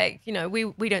 words like,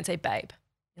 we don't say babe.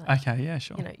 Okay, yeah,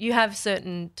 sure. You have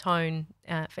certain tone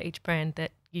for each brand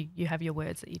that you have your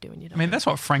words that you do and you don't. I mean, that's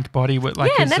what Frank Body would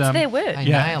like. and that's their word. They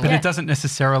Yeah, nail but it. it doesn't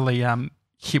necessarily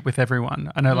hit with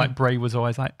everyone. I know, like Brie was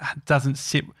always like, it doesn't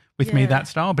sit with me that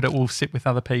style, but it will sit with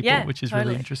other people, which is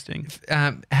really interesting.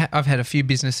 I've had a few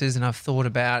businesses and I've thought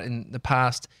about in the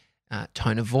past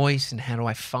tone of voice and how do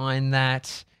I find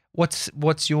that?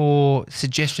 What's your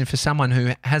suggestion for someone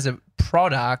who has a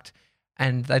product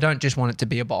and they don't just want it to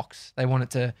be a box? They want it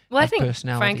to have I think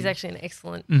personality. Frank is actually an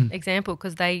excellent example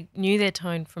because they knew their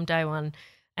tone from day one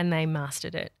and they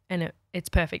mastered it, and it's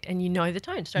perfect. And you know the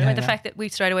tone straight away. The fact that we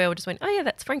straight away all just went, oh yeah,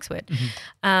 that's Frank's word.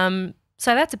 So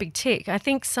that's a big tick. I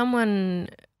think it's a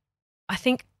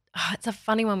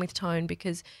funny one with tone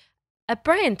because a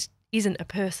brand isn't a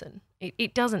person.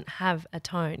 It doesn't have a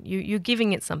tone. You're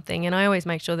giving it something, and I always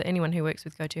make sure that anyone who works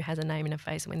with Go-To has a name and a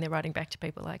face when they're writing back to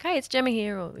people like, hey, it's Gemma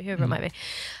here or whoever it might be.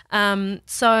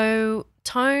 So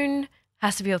tone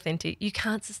has to be authentic. You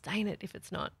can't sustain it if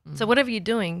it's not. So whatever you're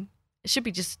doing, it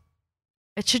should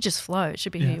just flow. It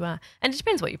should be who you are. And it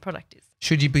depends what your product is.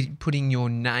 Should you be putting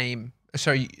your name?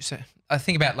 So I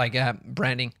think about like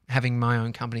branding, having my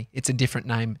own company. It's a different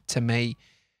name to me.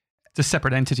 It's a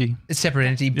separate entity. It's a separate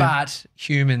entity, but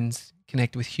humans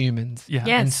connect with humans. Yeah.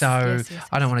 Yes, And so yes.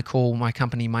 I don't want to call my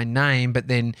company my name, but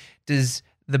then does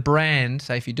the brand,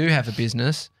 say if you do have a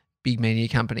business, big media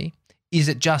company, is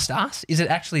it just us? Is it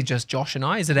actually just Josh and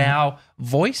I? Is it our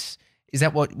voice? Is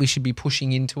that what we should be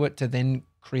pushing into it to then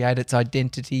create its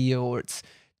identity or its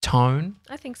tone?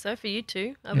 I think so for you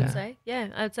too, I would say. Yeah,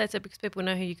 I would say so because people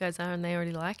know who you guys are and they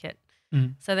already like it.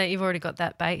 So that you've already got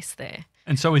that base there.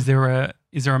 And so is there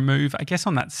a move, I guess,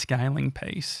 on that scaling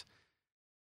piece?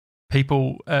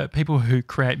 People who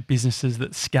create businesses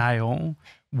that scale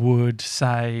would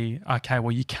say, okay,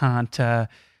 well, we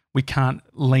can't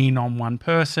lean on one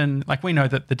person. Like we know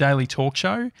that the Daily Talk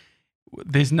Show,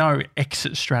 there's no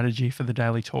exit strategy for the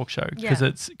Daily Talk Show because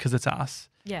it's us.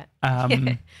 Yeah.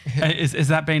 Has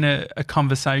that been a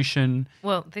conversation?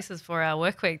 Well, this is for our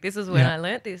work week. This is when I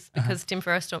learnt this because Tim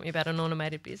Ferriss taught me about an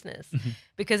automated business.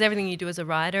 Because everything you do as a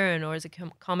writer or as a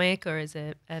comic or as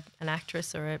an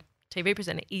actress or a TV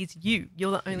presenter is you. You're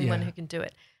the only one who can do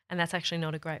it. And that's actually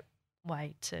not a great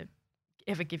way to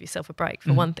ever give yourself a break,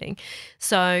 for one thing.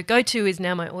 So Go-To is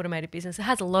now my automated business. It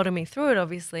has a lot of me through it,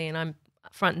 obviously, and I'm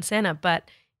front and center,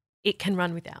 but it can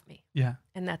run without me. Yeah.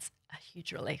 And that's a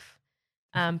huge relief.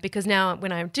 Because now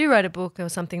when I do write a book or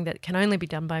something that can only be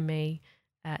done by me,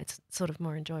 it's sort of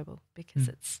more enjoyable because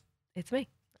it's me.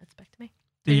 It's back to me.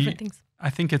 Different things. I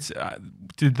think it's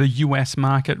did the US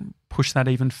market push that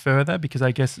even further? Because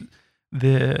I guess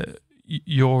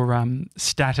your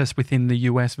status within the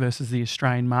US versus the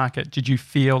Australian market, did you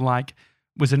feel like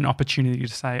was it an opportunity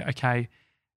to say, okay,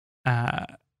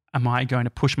 am I going to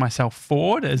push myself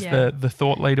forward as the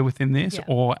thought leader within this,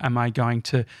 or am I going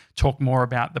to talk more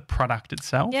about the product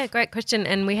itself? Yeah, great question.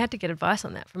 And we had to get advice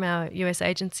on that from our US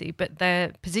agency, but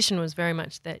their position was very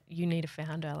much that you need a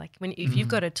founder. Like if you've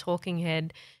got a talking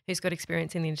head who's got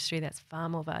experience in the industry, that's far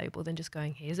more valuable than just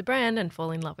going, here's a brand and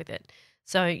fall in love with it.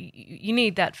 So you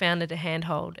need that founder to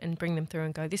handhold and bring them through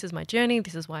and go, this is my journey,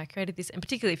 this is why I created this. And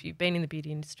particularly if you've been in the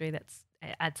beauty industry, that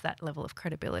adds that level of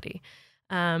credibility.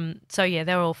 So yeah,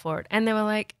 they were all for it. And they were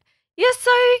like, you're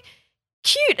so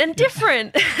cute and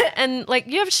different. And like,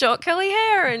 you have short curly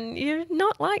hair and you're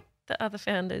not like the other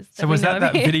founders. So was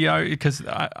that video? Because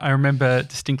I remember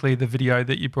distinctly the video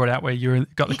that you brought out where you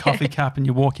got the coffee cup and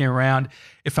you're walking around.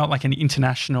 It felt like an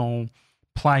international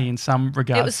play in some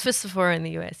regards. It was for Sephora in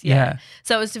the US, yeah.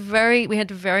 So it was we had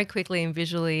to very quickly and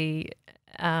visually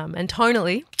and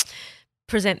tonally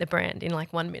present the brand in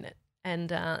like 1 minute.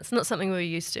 And it's not something we were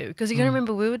used to, because you got to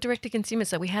remember we were direct to consumer,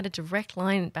 so we had a direct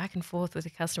line back and forth with the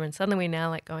customer, and suddenly we're now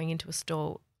like going into a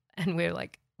store and we're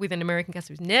like with an American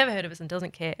customer who's never heard of us and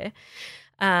doesn't care,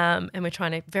 and we're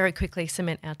trying to very quickly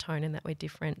cement our tone and that we're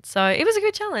different. So it was a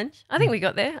good challenge. I think we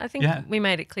got there. I think we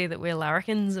made it clear that we're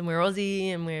larrikins and we're Aussie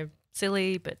and we're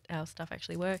silly, but our stuff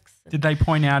actually works. Did they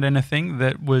point out anything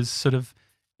that was sort of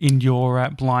in your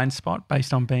blind spot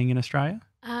based on being in Australia?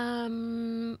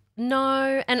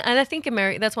 No, and I think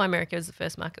that's why America was the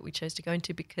first market we chose to go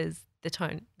into, because the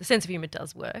sense of humour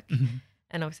does work,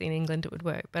 and obviously in England it would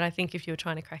work. But I think if you were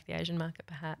trying to crack the Asian market,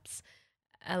 perhaps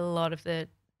a lot of the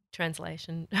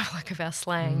translation of our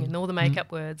slang and all the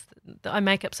makeup words, I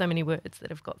make up so many words that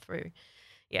have got through.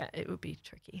 Yeah, it would be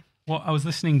tricky. Well, I was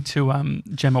listening to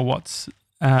Gemma Watts,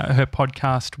 her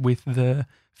podcast with the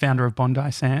founder of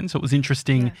Bondi Sands. So it was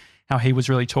interesting how he was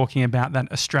really talking about that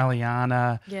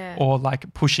Australiana or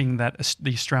like pushing that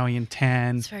the Australian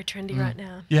tan. It's very trendy right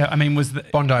now. Yeah, I mean, was the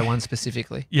Bondi one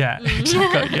specifically? Yeah,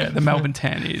 exactly. Yeah, the Melbourne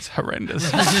tan is horrendous.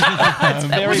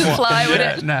 That wouldn't fly, would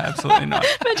it? No, absolutely not.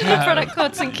 Imagine a product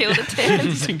called St Kilda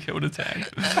Tan. St Kilda Tan.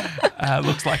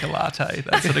 Looks like a latte,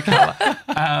 that sort of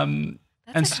colour.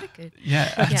 That's actually good.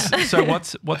 Yeah. So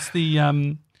what's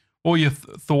the all your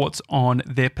thoughts on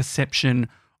their perception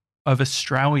of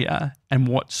Australia and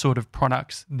what sort of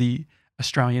products the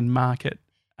Australian market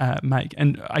make?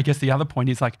 And I guess the other point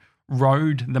is like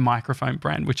Rode, the microphone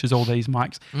brand, which is all these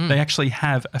mics, they actually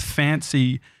have a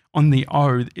fancy on the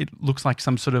O. It looks like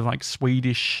some sort of like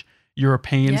Swedish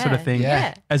European sort of thing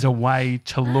as a way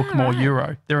to look more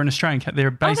Euro. They're an Australian.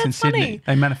 They're based in Sydney. Funny.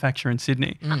 They manufacture in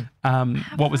Sydney.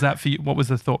 What was that for you? What was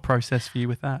the thought process for you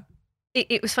with that?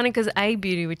 It was funny because A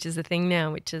Beauty, which is the thing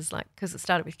now, which is like, because it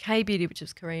started with K Beauty, which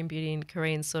was Korean beauty, and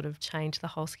Koreans sort of changed the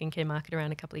whole skincare market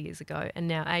around a couple of years ago. And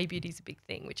now A Beauty is a big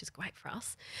thing, which is great for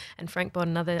us. And Frank bought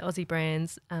another Aussie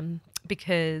brands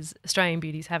because Australian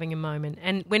beauty is having a moment.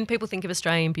 And when people think of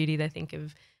Australian beauty, they think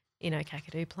of,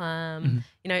 Kakadu plum,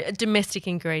 domestic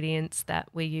ingredients that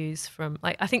we use from,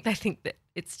 like, I think they think that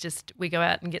it's just we go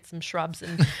out and get some shrubs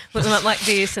and put them up like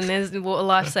this, and there's a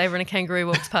lifesaver and a kangaroo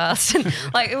walks past. And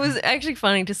like, it was actually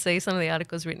funny to see some of the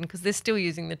articles written because they're still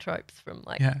using the tropes from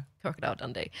like Crocodile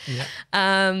Dundee.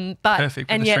 Yeah. But perfect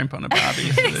with the shrimp on a barbie.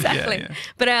 Exactly.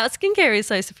 But our skincare is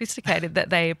so sophisticated that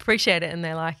they appreciate it and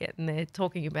they like it and they're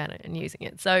talking about it and using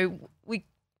it. So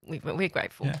we're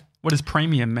grateful. Yeah. What does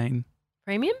premium mean?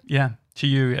 Premium? Yeah, to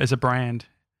you as a brand.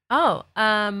 Oh,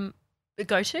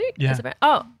 go-to as a brand?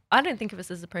 Oh, I don't think of us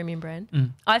as a premium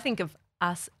brand. I think of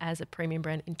us as a premium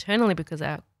brand internally because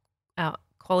our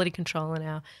quality control and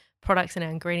our products and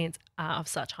our ingredients are of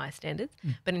such high standards.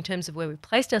 But in terms of where we've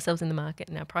placed ourselves in the market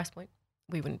and our price point,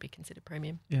 we wouldn't be considered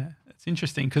premium. Yeah, it's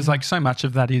interesting because like so much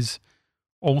of that is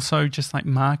also just like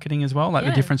marketing as well, like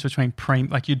the difference between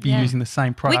like you'd be using the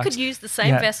same product. We could use the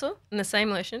same vessel and the same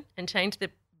lotion and change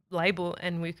the label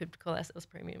and we could call ourselves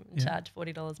premium and charge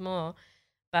 $40 more.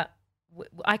 But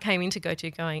I came into GoTo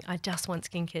going, I just want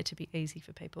skincare to be easy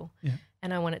for people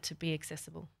and I want it to be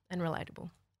accessible and relatable.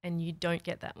 And you don't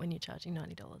get that when you're charging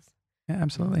 $90. Yeah,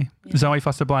 absolutely. Yeah. Zoe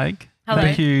Foster-Blake, hello.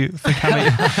 Thank you for coming.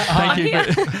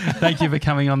 Thank you for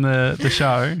coming on the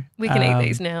show. We can eat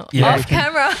these now off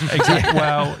camera. Exactly.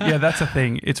 Well, yeah, that's the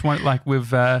thing. It's one like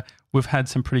we've had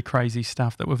some pretty crazy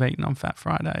stuff that we've eaten on Fat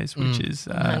Fridays, which is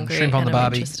shrimp on the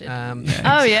barbie.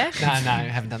 Oh yeah. No, I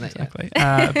haven't done that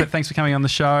yet. But thanks for coming on the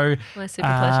show. My super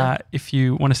pleasure. If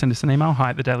you want to send us an email,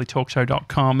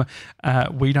 hi@thedailytalkshow.com.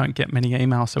 We don't get many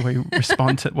emails, so we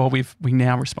respond to. Well, we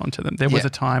now respond to them. There was a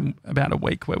time about a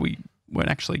week where we weren't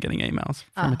actually getting emails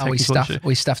from a technical issue.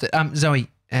 We stuffed it. Zoe,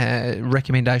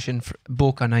 recommendation for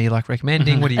book. I know you like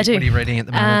recommending. What are you reading at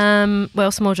the moment? Well,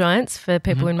 Small Giants for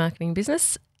people in marketing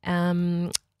business.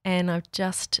 And I've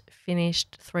just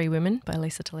finished 3 Women by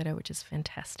Lisa Toledo, which is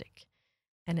fantastic.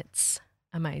 And it's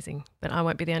amazing. But I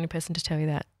won't be the only person to tell you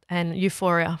that. And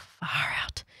Euphoria, far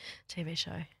out TV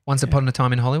show. Once Upon a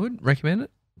Time in Hollywood, recommend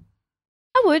it?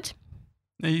 I would.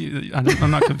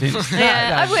 I'm not convinced.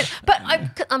 I would. But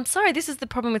I'm sorry, this is the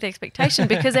problem with expectation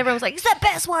because everyone's like, it's the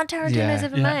best one Tarantino's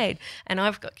ever made. And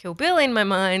I've got Kill Bill in my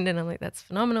mind and I'm like, that's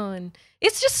phenomenal. And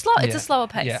it's just slow. It's a slower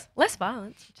pace. Less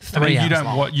violence. I mean, you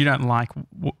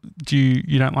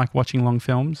don't like watching long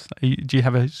films? Do you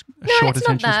have a short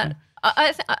attention span?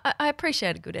 I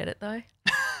appreciate a good edit though.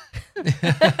 I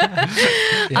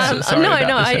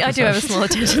do have a small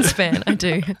attention span. I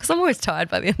do because I'm always tired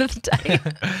by the end of the day.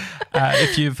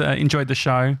 If you've enjoyed the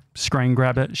show, screen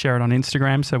grab it, share it on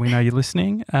Instagram so we know you're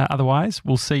listening. Otherwise,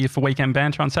 we'll see you for Weekend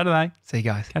Banter on Saturday. See you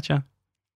guys. Catch ya.